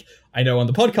another. Like, I know on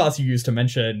the podcast you used to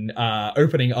mention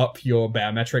opening up your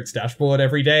Baremetrics dashboard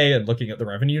every day and looking at the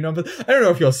revenue numbers. I don't know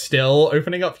if you're still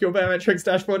opening up your Baremetrics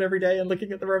dashboard every day and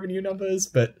looking at the revenue numbers,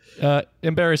 but...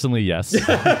 embarrassingly, yes.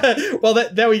 Well,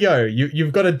 there we go.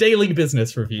 You've got a daily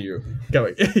business review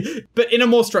going. But in a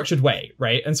more structured way,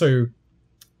 right? And so...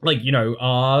 like,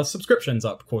 are subscriptions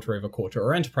up quarter over quarter,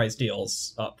 or enterprise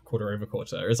deals up quarter over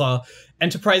quarter? Is our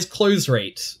enterprise close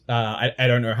rate? I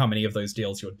don't know how many of those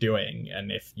deals you're doing,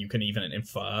 and if you can even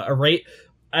infer a rate.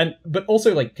 But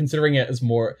also, like, considering it as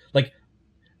more like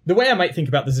the way I might think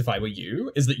about this if I were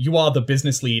you is that you are the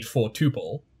business lead for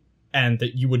Tuple, and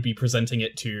that you would be presenting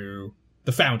it to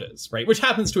the founders, right? Which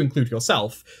happens to include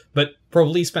yourself, but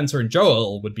probably Spencer and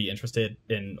Joel would be interested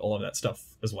in all of that stuff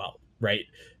as well, right?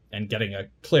 And getting a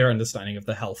clear understanding of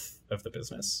the health of the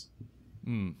business.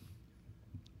 You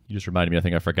just reminded me of a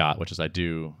thing I forgot, which is I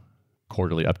do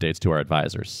quarterly updates to our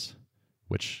advisors,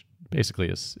 which basically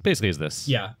is this.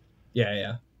 Yeah.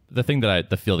 The thing that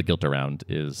I feel the guilt around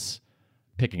is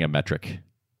picking a metric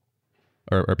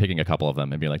or picking a couple of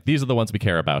them and being like, these are the ones we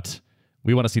care about.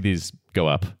 We want to see these go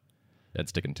up, and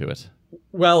sticking to it.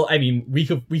 Well, I mean, we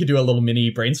could do a little mini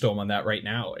brainstorm on that right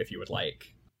now if you would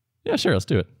like. Yeah, sure. Let's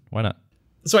do it. Why not?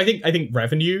 So I think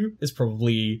revenue is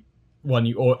probably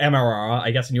one or MRR,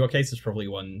 I guess in your case, is probably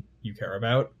one you care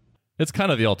about. It's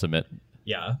kind of the ultimate.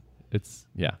 Yeah.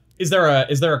 Yeah. Is there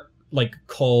a like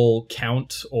call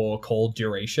count or call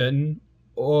duration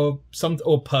or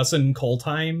person call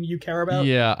time you care about?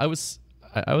 Yeah, I was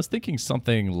thinking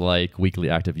something like weekly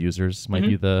active users might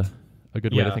be a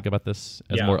good way to think about this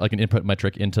as more like an input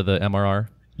metric into the MRR.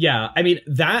 Yeah, I mean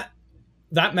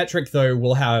that metric, though,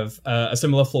 will have a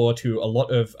similar flaw to a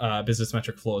lot of business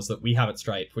metric flaws that we have at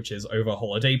Stripe, which is over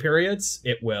holiday periods,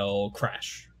 it will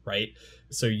crash, right?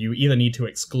 So you either need to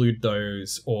exclude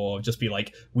those or just be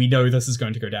like, we know this is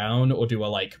going to go down, or do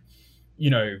a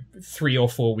 3 or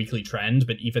 4 weekly trend.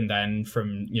 But even then,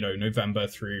 from, November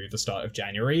through the start of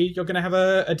January, you're going to have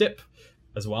a dip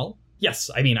as well. Yes,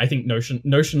 I mean, I think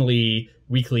notionally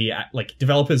weekly, like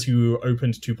developers who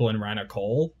opened Tuple and ran a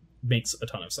call makes a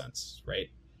ton of sense, right?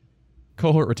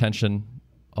 Cohort retention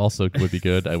also would be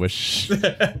good. I wish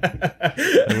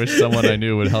someone I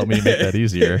knew would help me make that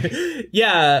easier.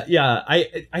 Yeah.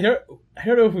 I don't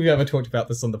know if we've ever talked about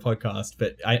this on the podcast,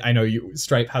 but I know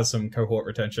Stripe has some cohort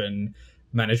retention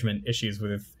management issues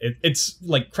with it. It's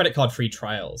like credit card free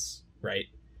trials, right?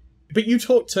 But you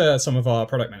talked to some of our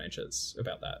product managers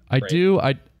about that. I do.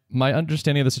 My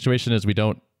understanding of the situation is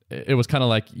it was kind of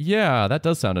like, yeah, that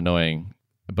does sound annoying,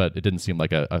 but it didn't seem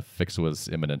like a fix was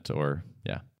imminent or,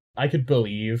 yeah. I could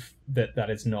believe that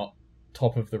is not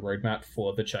top of the roadmap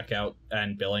for the checkout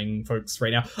and billing folks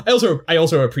right now. I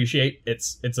also appreciate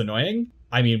it's annoying.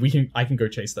 I mean, I can go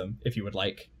chase them if you would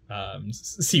like,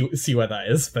 see where that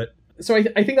is. But so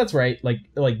I think that's right. Like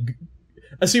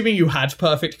assuming you had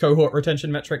perfect cohort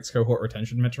retention metrics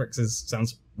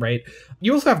sounds right.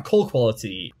 You also have call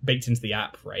quality baked into the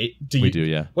app, right? We do,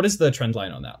 yeah. What is the trend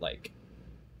line on that like?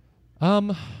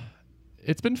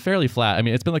 It's been fairly flat. I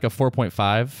mean, it's been like a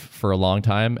 4.5 for a long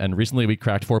time, and recently we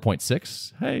cracked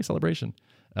 4.6. Hey, celebration.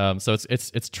 So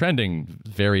it's trending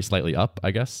very slightly up,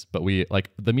 I guess, but we like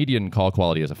the median call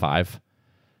quality is a 5.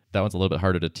 That one's a little bit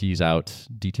harder to tease out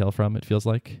detail from, it feels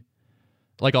like.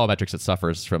 Like all metrics, it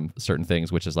suffers from certain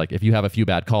things, which is like if you have a few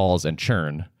bad calls and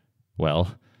churn,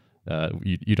 well,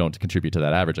 you don't contribute to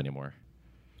that average anymore.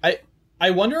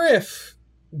 I wonder if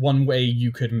one way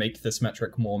you could make this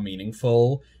metric more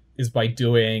meaningful is by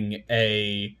doing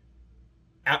a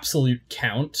absolute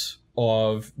count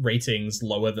of ratings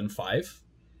lower than 5.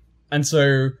 And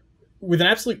so with an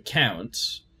absolute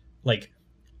count, like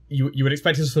you would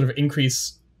expect it to sort of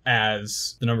increase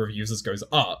as the number of users goes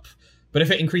up. But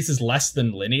if it increases less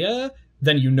than linear,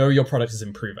 then you know your product is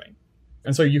improving.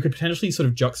 And so you could potentially sort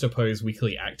of juxtapose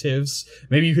weekly actives.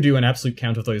 Maybe you could do an absolute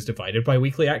count of those divided by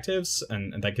weekly actives,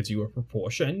 and that gives you a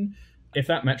proportion. If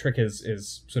that metric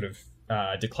is sort of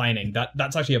declining,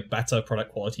 that's actually a better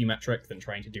product quality metric than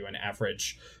trying to do an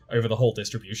average over the whole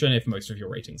distribution if most of your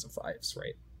ratings are 5s,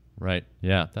 right? Right.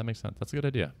 Yeah, that makes sense. That's a good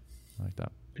idea. I like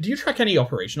that. Do you track any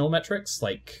operational metrics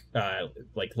like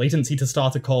latency to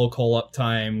start a call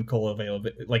uptime, call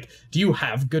availability? Like, do you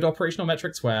have good operational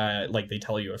metrics where like they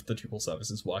tell you if the tuple service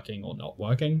is working or not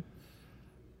working?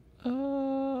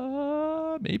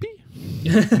 Maybe.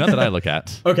 Not that I look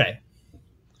at. Okay.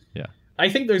 Yeah. I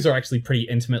think those are actually pretty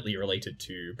intimately related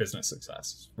to business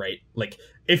success, right? Like,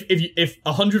 if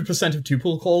 100% of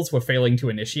tuple calls were failing to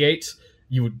initiate,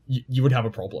 you would have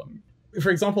a problem.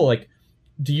 For example, like,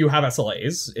 do you have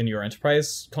SLAs in your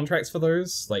enterprise contracts for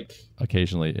those? Like,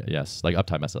 occasionally, yes. Like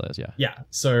uptime SLAs, yeah. Yeah.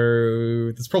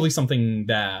 So there's probably something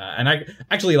there. And I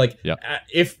actually like,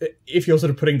 if you're sort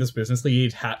of putting this business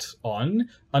lead hat on,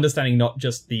 understanding not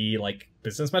just the like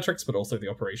business metrics, but also the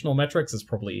operational metrics is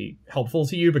probably helpful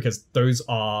to you, because those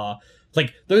are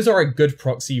a good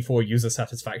proxy for user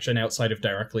satisfaction outside of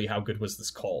directly how good was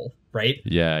this call, right?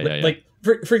 Yeah. Like,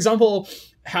 for example,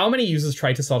 how many users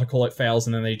try to start a call, it fails,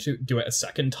 and then they do it a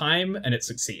second time and it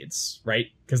succeeds, right?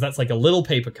 Because that's like a little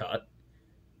paper cut.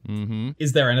 Mm-hmm.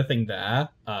 Is there anything there?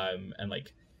 And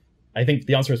like, I think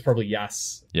the answer is probably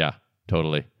yes. Yeah,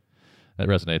 totally. That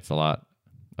resonates a lot.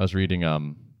 I was reading a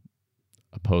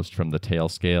post from the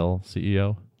Tailscale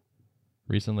CEO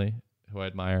recently, who I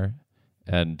admire,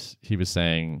 and he was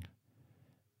saying,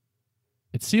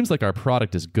 it seems like our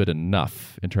product is good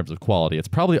enough in terms of quality. It's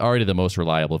probably already the most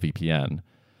reliable VPN.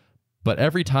 But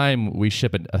every time we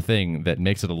ship a thing that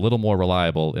makes it a little more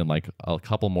reliable in like a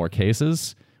couple more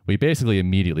cases, we basically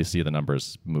immediately see the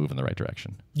numbers move in the right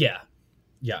direction. Yeah.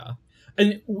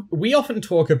 And we often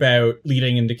talk about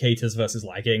leading indicators versus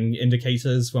lagging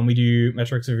indicators when we do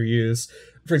metrics reviews.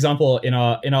 For example, in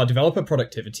our developer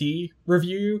productivity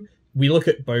review, we look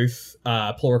at both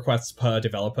pull requests per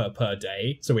developer per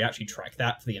day. So we actually track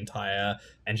that for the entire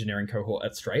engineering cohort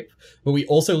at Stripe. But we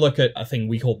also look at a thing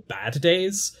we call bad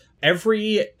days.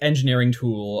 Every engineering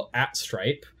tool at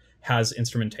Stripe has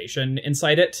instrumentation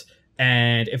inside it.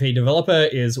 And if a developer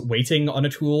is waiting on a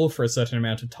tool for a certain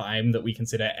amount of time that we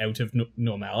consider out of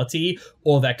normality,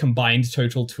 or their combined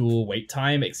total tool wait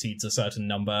time exceeds a certain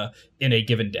number in a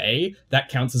given day, that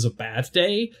counts as a bad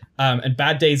day. And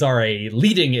bad days are a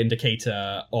leading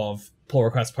indicator of pull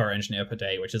requests per engineer per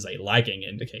day, which is a lagging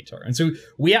indicator. And so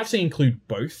we actually include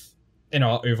both in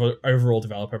our overall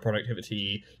developer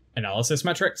productivity analysis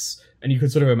metrics. And you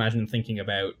could sort of imagine thinking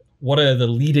about what are the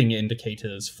leading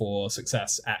indicators for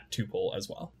success at tuple as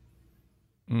well.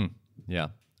 Yeah,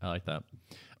 I like that.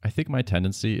 I think my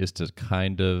tendency is to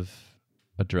kind of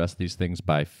address these things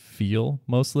by feel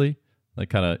mostly, like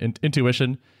kind of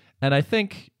intuition. And I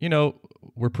think,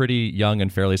 we're pretty young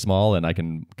and fairly small, and I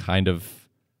can kind of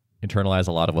internalize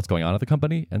a lot of what's going on at the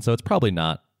company. And so it's probably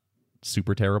not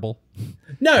super terrible.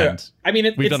 No, I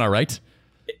mean, we've done all right.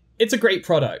 It's a great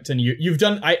product, and you've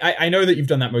done. I know that you've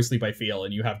done that mostly by feel,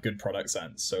 and you have good product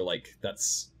sense. So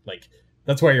that's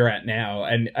where you're at now,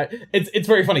 and it's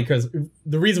very funny because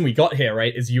the reason we got here,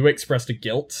 right, is you expressed a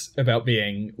guilt about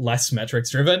being less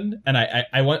metrics driven, and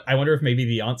I wonder if maybe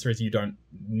the answer is you don't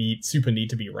need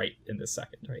to be right in this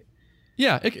second, right?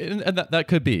 Yeah, and that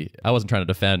could be. I wasn't trying to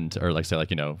defend or like say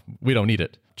like we don't need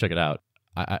it. Check it out.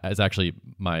 It's actually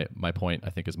my point. I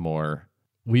think is more.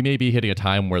 We may be hitting a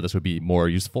time where this would be more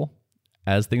useful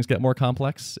as things get more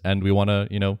complex, and we want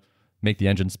to, make the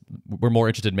engines. We're more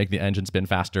interested in making the engine spin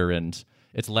faster, and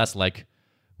it's less like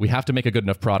we have to make a good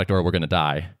enough product or we're going to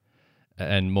die,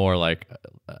 and more like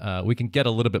we can get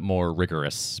a little bit more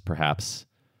rigorous, perhaps.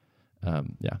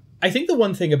 Yeah. I think the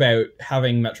one thing about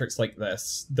having metrics like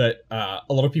this that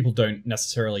a lot of people don't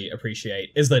necessarily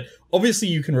appreciate is that obviously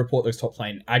you can report those top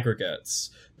line aggregates,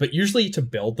 but usually to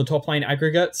build the top line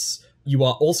aggregates, you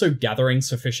are also gathering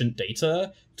sufficient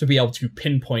data to be able to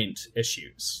pinpoint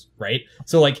issues, right?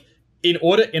 So like in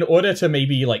order to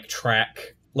maybe like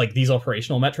track like these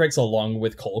operational metrics along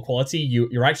with call quality,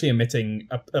 you're actually emitting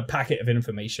a packet of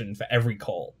information for every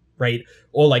call, right?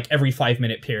 Or like every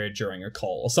 5-minute period during a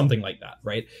call or something like that,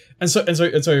 right? And so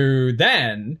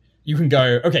then you can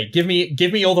go, okay, give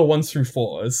me all the 1s through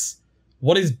 4s.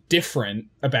 What is different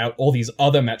about all these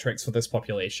other metrics for this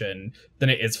population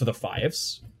than it is for the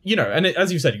 5s? And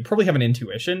as you said, you probably have an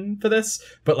intuition for this,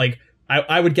 but like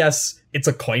I would guess it's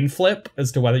a coin flip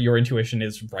as to whether your intuition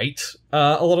is right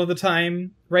a lot of the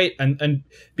time, right? And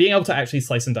being able to actually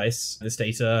slice and dice this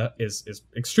data is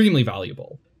extremely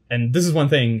valuable. And this is one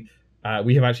thing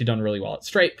we have actually done really well at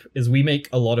Stripe, is we make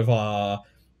a lot of our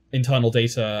internal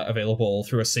data available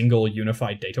through a single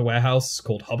unified data warehouse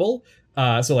called Hubble.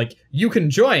 So like you can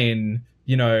join,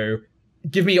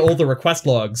 give me all the request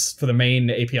logs for the main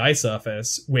API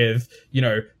surface with,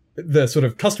 the sort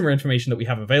of customer information that we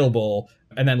have available.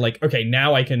 And then like, okay,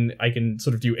 now I can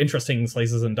sort of do interesting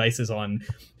slices and dices on,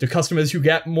 do customers who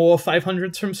get more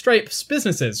 500s from Stripe's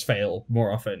businesses fail more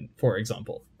often, for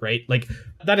example, right? Like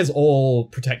that is all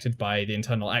protected by the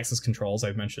internal access controls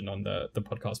I've mentioned on the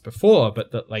podcast before,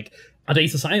 but that like our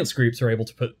data science groups are able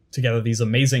to put together these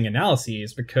amazing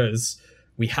analyses because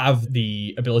we have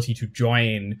the ability to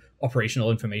join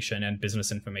operational information and business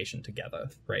information together,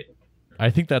 right? I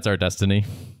think that's our destiny.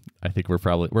 I think we're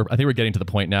getting to the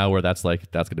point now where that's going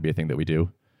to be a thing that we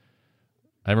do.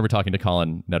 I remember talking to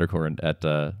Colin Nettercorn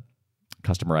at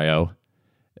Customer I/O,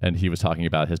 and he was talking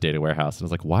about his data warehouse. And I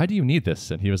was like, why do you need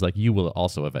this? And he was like, you will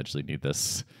also eventually need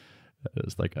this. It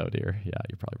was like, oh dear. Yeah,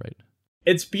 you're probably right.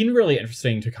 It's been really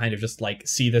interesting to kind of just like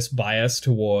see this bias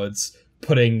towards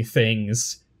putting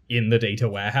things in the data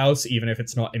warehouse, even if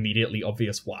it's not immediately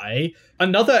obvious why.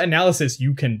 Another analysis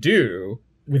you can do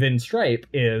within Stripe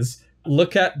is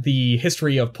look at the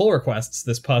history of pull requests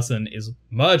this person is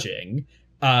merging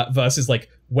versus like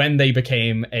when they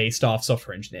became a staff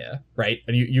software engineer, right?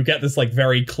 And you get this like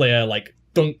very clear like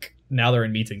dunk, now they're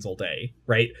in meetings all day,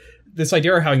 right? This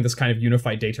idea of having this kind of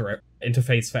unified data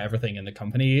interface for everything in the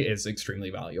company is extremely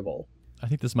valuable. I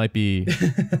think this might be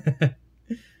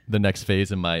the next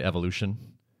phase in my evolution.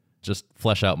 Just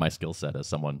flesh out my skill set as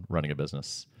someone running a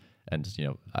business. And,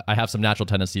 I have some natural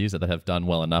tendencies that have done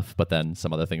well enough, but then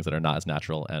some other things that are not as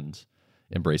natural, and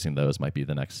embracing those might be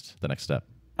the next step.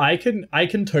 I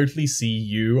can totally see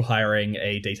you hiring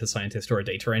a data scientist or a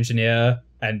data engineer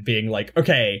and being like,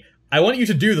 okay, I want you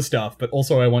to do the stuff, but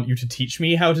also I want you to teach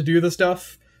me how to do the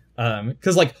stuff.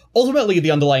 Because like ultimately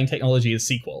the underlying technology is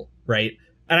SQL, right?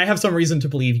 And I have some reason to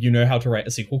believe you know how to write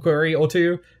a SQL query or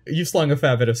two. You've slung a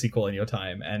fair bit of SQL in your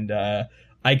time, and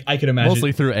I could imagine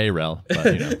mostly through AREL,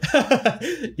 but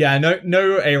yeah,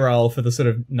 no AREL for the sort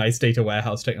of nice data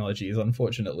warehouse technologies,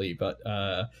 unfortunately. But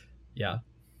yeah,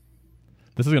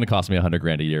 this is going to cost me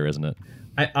 $100,000 a year, isn't it?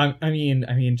 I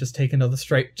mean, just take another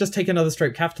Stripe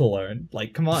capital loan.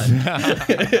 Like, come on.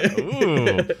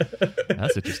 Ooh,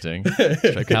 that's interesting.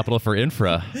 Stripe capital for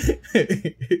infra.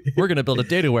 We're going to build a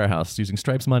data warehouse using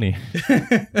Stripe's money,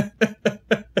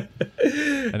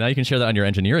 and now you can share that on your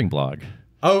engineering blog.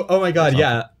 Oh my God,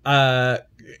 yeah.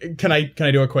 Can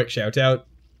I do a quick shout out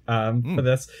for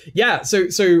this? Yeah, so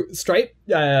Stripe,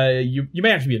 you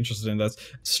may actually be interested in this.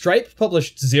 Stripe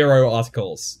published 0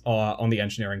 articles on the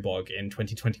engineering blog in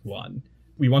 2021.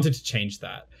 We wanted to change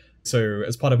that. So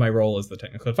as part of my role as the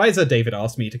technical advisor, David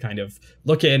asked me to kind of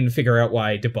look in, figure out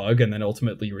why, debug, and then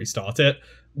ultimately restart it.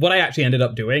 What I actually ended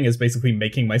up doing is basically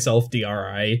making myself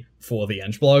DRI for the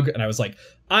Eng blog. And I was like,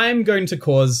 I'm going to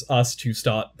cause us to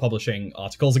start publishing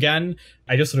articles again.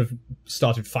 I just sort of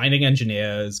started finding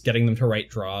engineers, getting them to write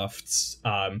drafts.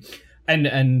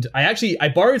 And I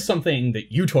borrowed something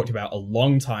that you talked about a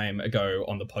long time ago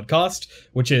on the podcast,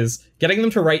 which is getting them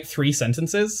to write 3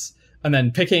 sentences. And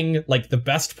then picking like the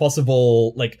best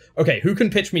possible, like, okay, who can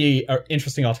pitch me an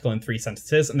interesting article in 3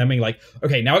 sentences? And then being like,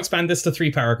 okay, now expand this to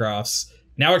 3 paragraphs.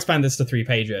 Now expand this to 3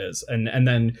 pages. And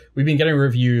then we've been getting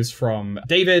reviews from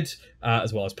David,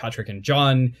 as well as Patrick and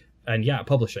John, and yeah,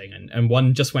 publishing. And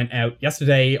one just went out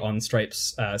yesterday on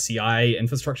Stripe's CI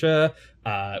infrastructure,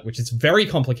 which is very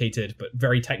complicated, but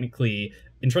very technically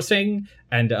interesting.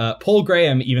 And Paul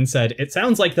Graham even said, it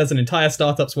sounds like there's an entire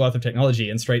startup's worth of technology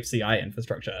in Stripe CI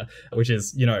infrastructure, which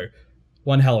is,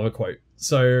 one hell of a quote.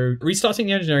 So restarting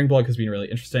the engineering blog has been really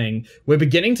interesting. We're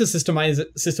beginning to systematize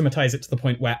it to the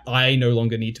point where I no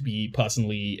longer need to be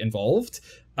personally involved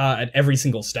at every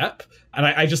single step. And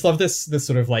I just love this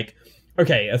sort of like,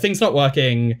 okay, a thing's not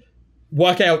working,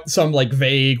 work out some like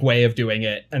vague way of doing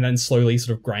it, and then slowly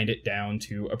sort of grind it down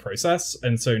to a process.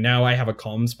 And so now I have a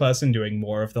comms person doing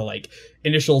more of the like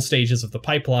initial stages of the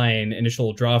pipeline,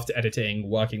 initial draft editing,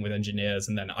 working with engineers,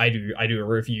 and then I do a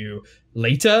review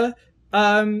later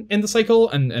in the cycle,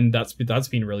 and that's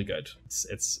been really good.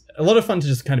 It's a lot of fun to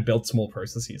just kind of build small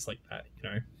processes like that,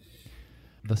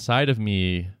 The side of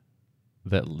me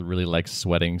that really likes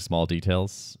sweating small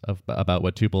details about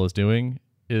what Tuple is doing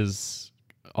is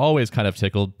always kind of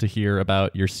tickled to hear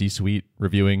about your C-suite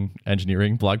reviewing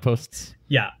engineering blog posts.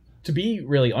 Yeah. To be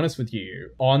really honest with you,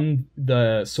 on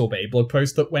the Sorbet blog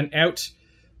post that went out,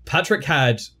 Patrick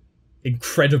had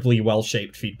incredibly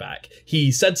well-shaped feedback.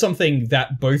 He said something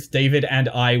that both David and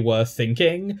I were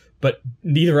thinking, but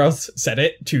neither of us said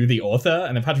it to the author.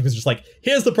 And then Patrick was just like,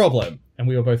 here's the problem. And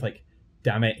we were both like,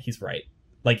 damn it, he's right.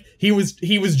 Like, he was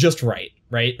just right?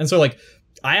 And so, like,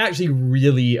 I actually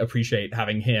really appreciate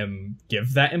having him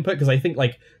give that input, because I think,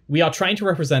 like, we are trying to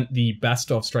represent the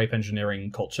best of Stripe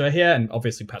engineering culture here, and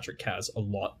obviously Patrick cares a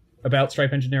lot about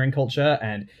Stripe engineering culture,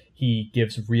 and he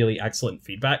gives really excellent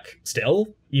feedback still,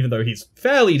 even though he's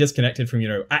fairly disconnected from,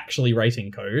 actually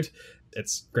writing code.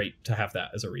 It's great to have that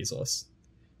as a resource.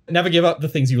 Never give up the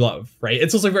things you love, right?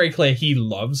 It's also very clear he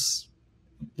loves,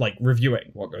 like,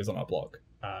 reviewing what goes on our blog,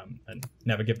 and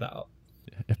never give that up.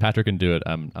 If Patrick can do it,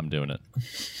 I'm doing it.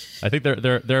 I think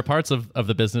there are parts of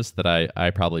the business that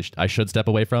I probably I should step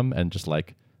away from and just,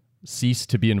 like, cease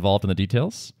to be involved in the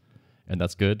details, and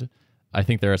that's good. I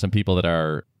think there are some people that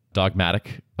are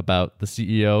dogmatic about the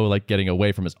CEO, like, getting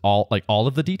away from all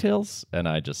of the details, and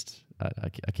I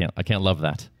can't love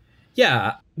that.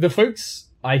 Yeah, the folks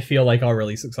I feel like are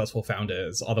really successful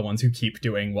founders are the ones who keep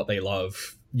doing what they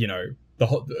love, the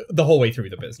whole way through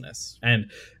the business,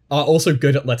 and are also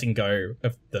good at letting go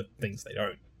of the things they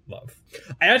don't love.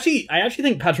 I actually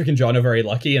think Patrick and John are very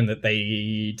lucky in that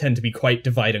they tend to be quite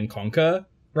divide and conquer,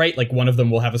 right? Like, one of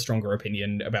them will have a stronger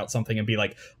opinion about something and be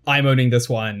like, I'm owning this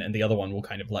one, and the other one will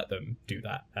kind of let them do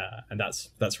that. And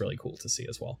that's really cool to see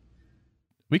as well.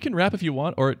 We can wrap if you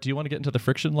want, or do you want to get into the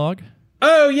friction log?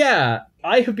 Oh, yeah.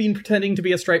 I have been pretending to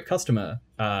be a Stripe customer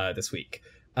this week.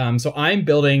 So I'm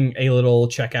building a little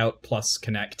checkout plus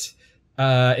connect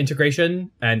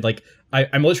integration, and, like,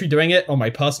 I'm literally doing it on my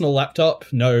personal laptop.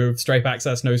 No Stripe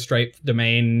access, no Stripe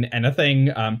domain,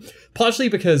 anything. Partially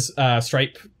because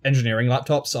Stripe engineering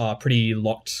laptops are pretty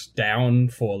locked down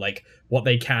for, like, what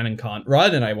they can and can't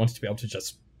run, and I wanted to be able to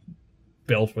just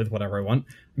build with whatever I want.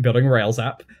 I'm building a Rails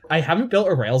app. I haven't built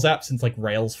a Rails app since, like,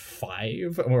 Rails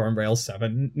 5, and we're on Rails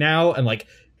 7 now, and, like,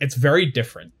 it's very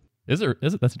different. Is it?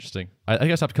 That's interesting. I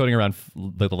think I stopped coding around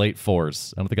the late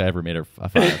 4s. I don't think I ever made a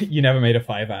 5. You never made a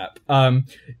 5 app.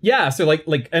 Yeah. So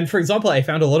like, and for example, I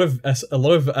found a lot of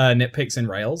nitpicks in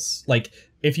Rails. Like,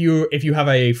 if you have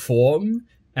a form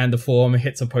and the form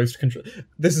hits a post control,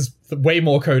 this is way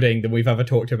more coding than we've ever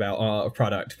talked about on our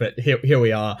product, but here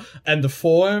we are. And the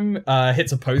form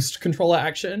hits a post controller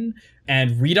action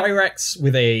and redirects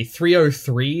with a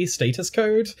 303 status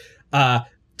code.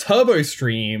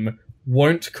 TurboStream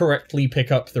won't correctly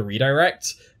pick up the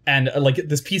redirect, and like,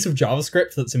 this piece of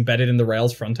JavaScript that's embedded in the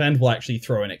Rails front end will actually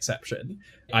throw an exception.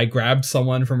 I grabbed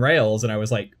someone from Rails and I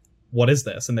was like, what is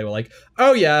this? And they were like,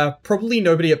 oh yeah, probably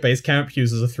nobody at Basecamp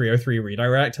uses a 303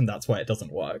 redirect, and that's why it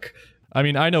doesn't work. I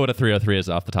mean, I know what a 303 is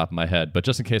off the top of my head, but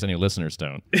just in case any listeners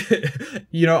don't.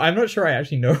 I'm not sure I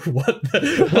actually know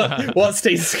what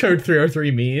status code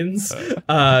 303 means.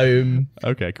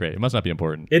 Okay, great. It must not be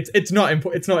important. It's not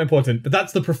important, but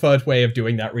that's the preferred way of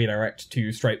doing that redirect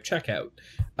to Stripe checkout.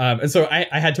 And so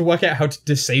I had to work out how to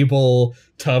disable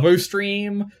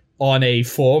TurboStream on a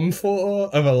form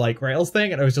of a, like, Rails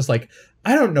thing, and I was just like,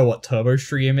 I don't know what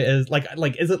TurboStream is. Like,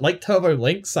 is it like Turbo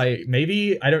Links? I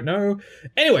don't know.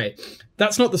 Anyway,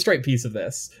 that's not the Stripe piece of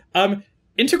this.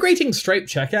 Integrating Stripe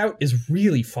checkout is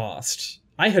really fast.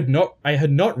 I had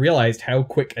not realized how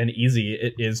quick and easy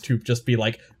it is to just be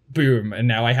like, boom, and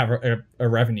now I have a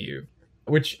revenue,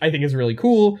 which I think is really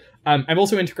cool. I'm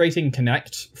also integrating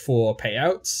Connect for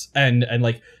payouts, and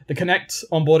like, the Connect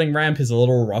onboarding ramp is a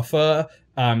little rougher.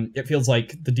 It feels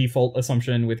like the default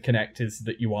assumption with Connect is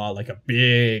that you are, like, a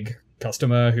big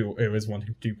customer who is wanting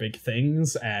to do big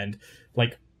things, and,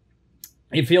 like,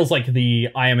 it feels like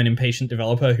I am an impatient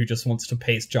developer who just wants to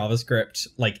paste JavaScript,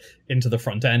 like, into the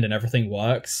front end and everything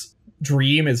works.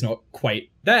 Dream is not quite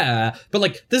there, but,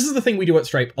 like, this is the thing we do at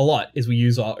Stripe a lot, is we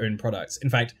use our own products. In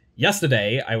fact,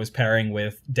 yesterday I was pairing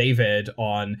with David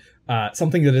on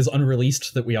something that is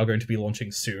unreleased that we are going to be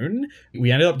launching soon. We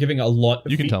ended up giving a lot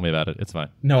of... You can tell me about it. It's fine.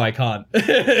 No, I can't.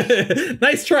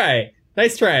 Nice try.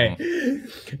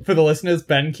 For the listeners,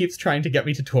 Ben keeps trying to get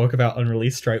me to talk about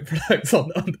unreleased Stripe products on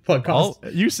the podcast. Oh,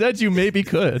 you said you maybe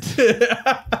could.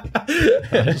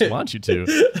 I just want you to.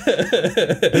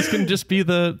 This can just be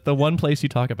the one place you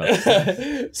talk about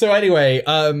it. So anyway,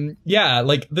 yeah,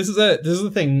 like, this is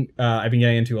the thing I've been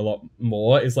getting into a lot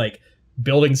more, is, like,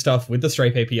 building stuff with the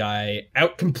Stripe API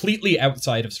completely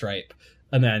outside of Stripe,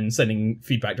 and then sending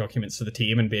feedback documents to the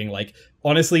team and being like,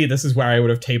 honestly, this is where I would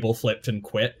have table flipped and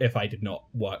quit if I did not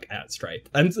work at Stripe.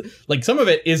 And, like, some of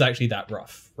it is actually that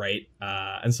rough, right?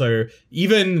 And so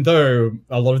even though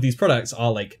a lot of these products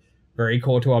are, like, very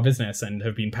core to our business and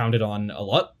have been pounded on a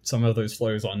lot, some of those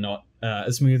flows are not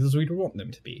as smooth as we'd want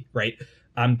them to be, right?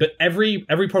 But every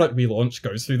product we launch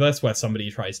goes through this, where somebody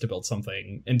tries to build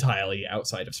something entirely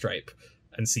outside of Stripe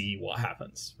and see what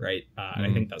happens, right? And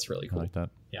I think that's really cool. I like that.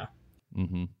 Yeah.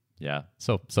 Mm-hmm. Yeah.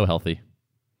 So healthy.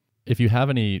 If you have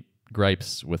any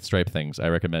gripes with Stripe things, I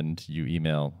recommend you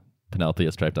email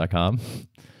Penelope@stripe.com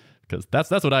because that's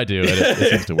what I do, and it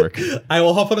seems to work. I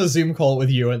will hop on a Zoom call with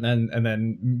you and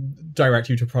then direct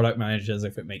you to product managers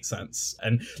if it makes sense.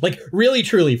 And like, really,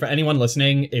 truly, for anyone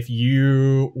listening, if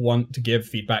you want to give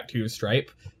feedback to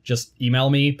Stripe, just email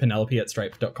me,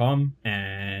 Penelope@stripe.com,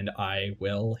 and I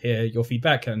will hear your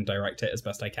feedback and direct it as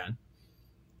best I can.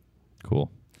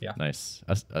 Cool. Yeah. Nice.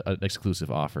 An exclusive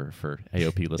offer for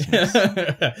AOP listeners.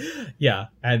 Yeah.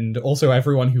 And also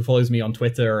everyone who follows me on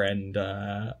Twitter and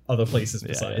other places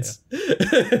besides.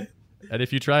 Yeah. And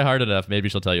if you try hard enough, maybe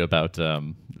she'll tell you about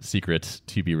secret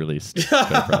to be released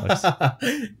products.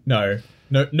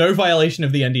 No violation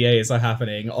of the NDAs are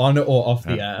happening on or off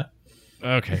the air.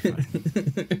 Okay,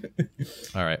 fine.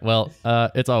 All right. Well,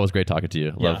 it's always great talking to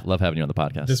you. Love having you on the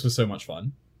podcast. This was so much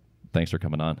fun. Thanks for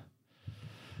coming on.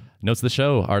 Notes of the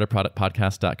show,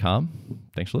 artofproductpodcast.com.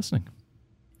 Thanks for listening.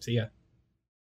 See ya.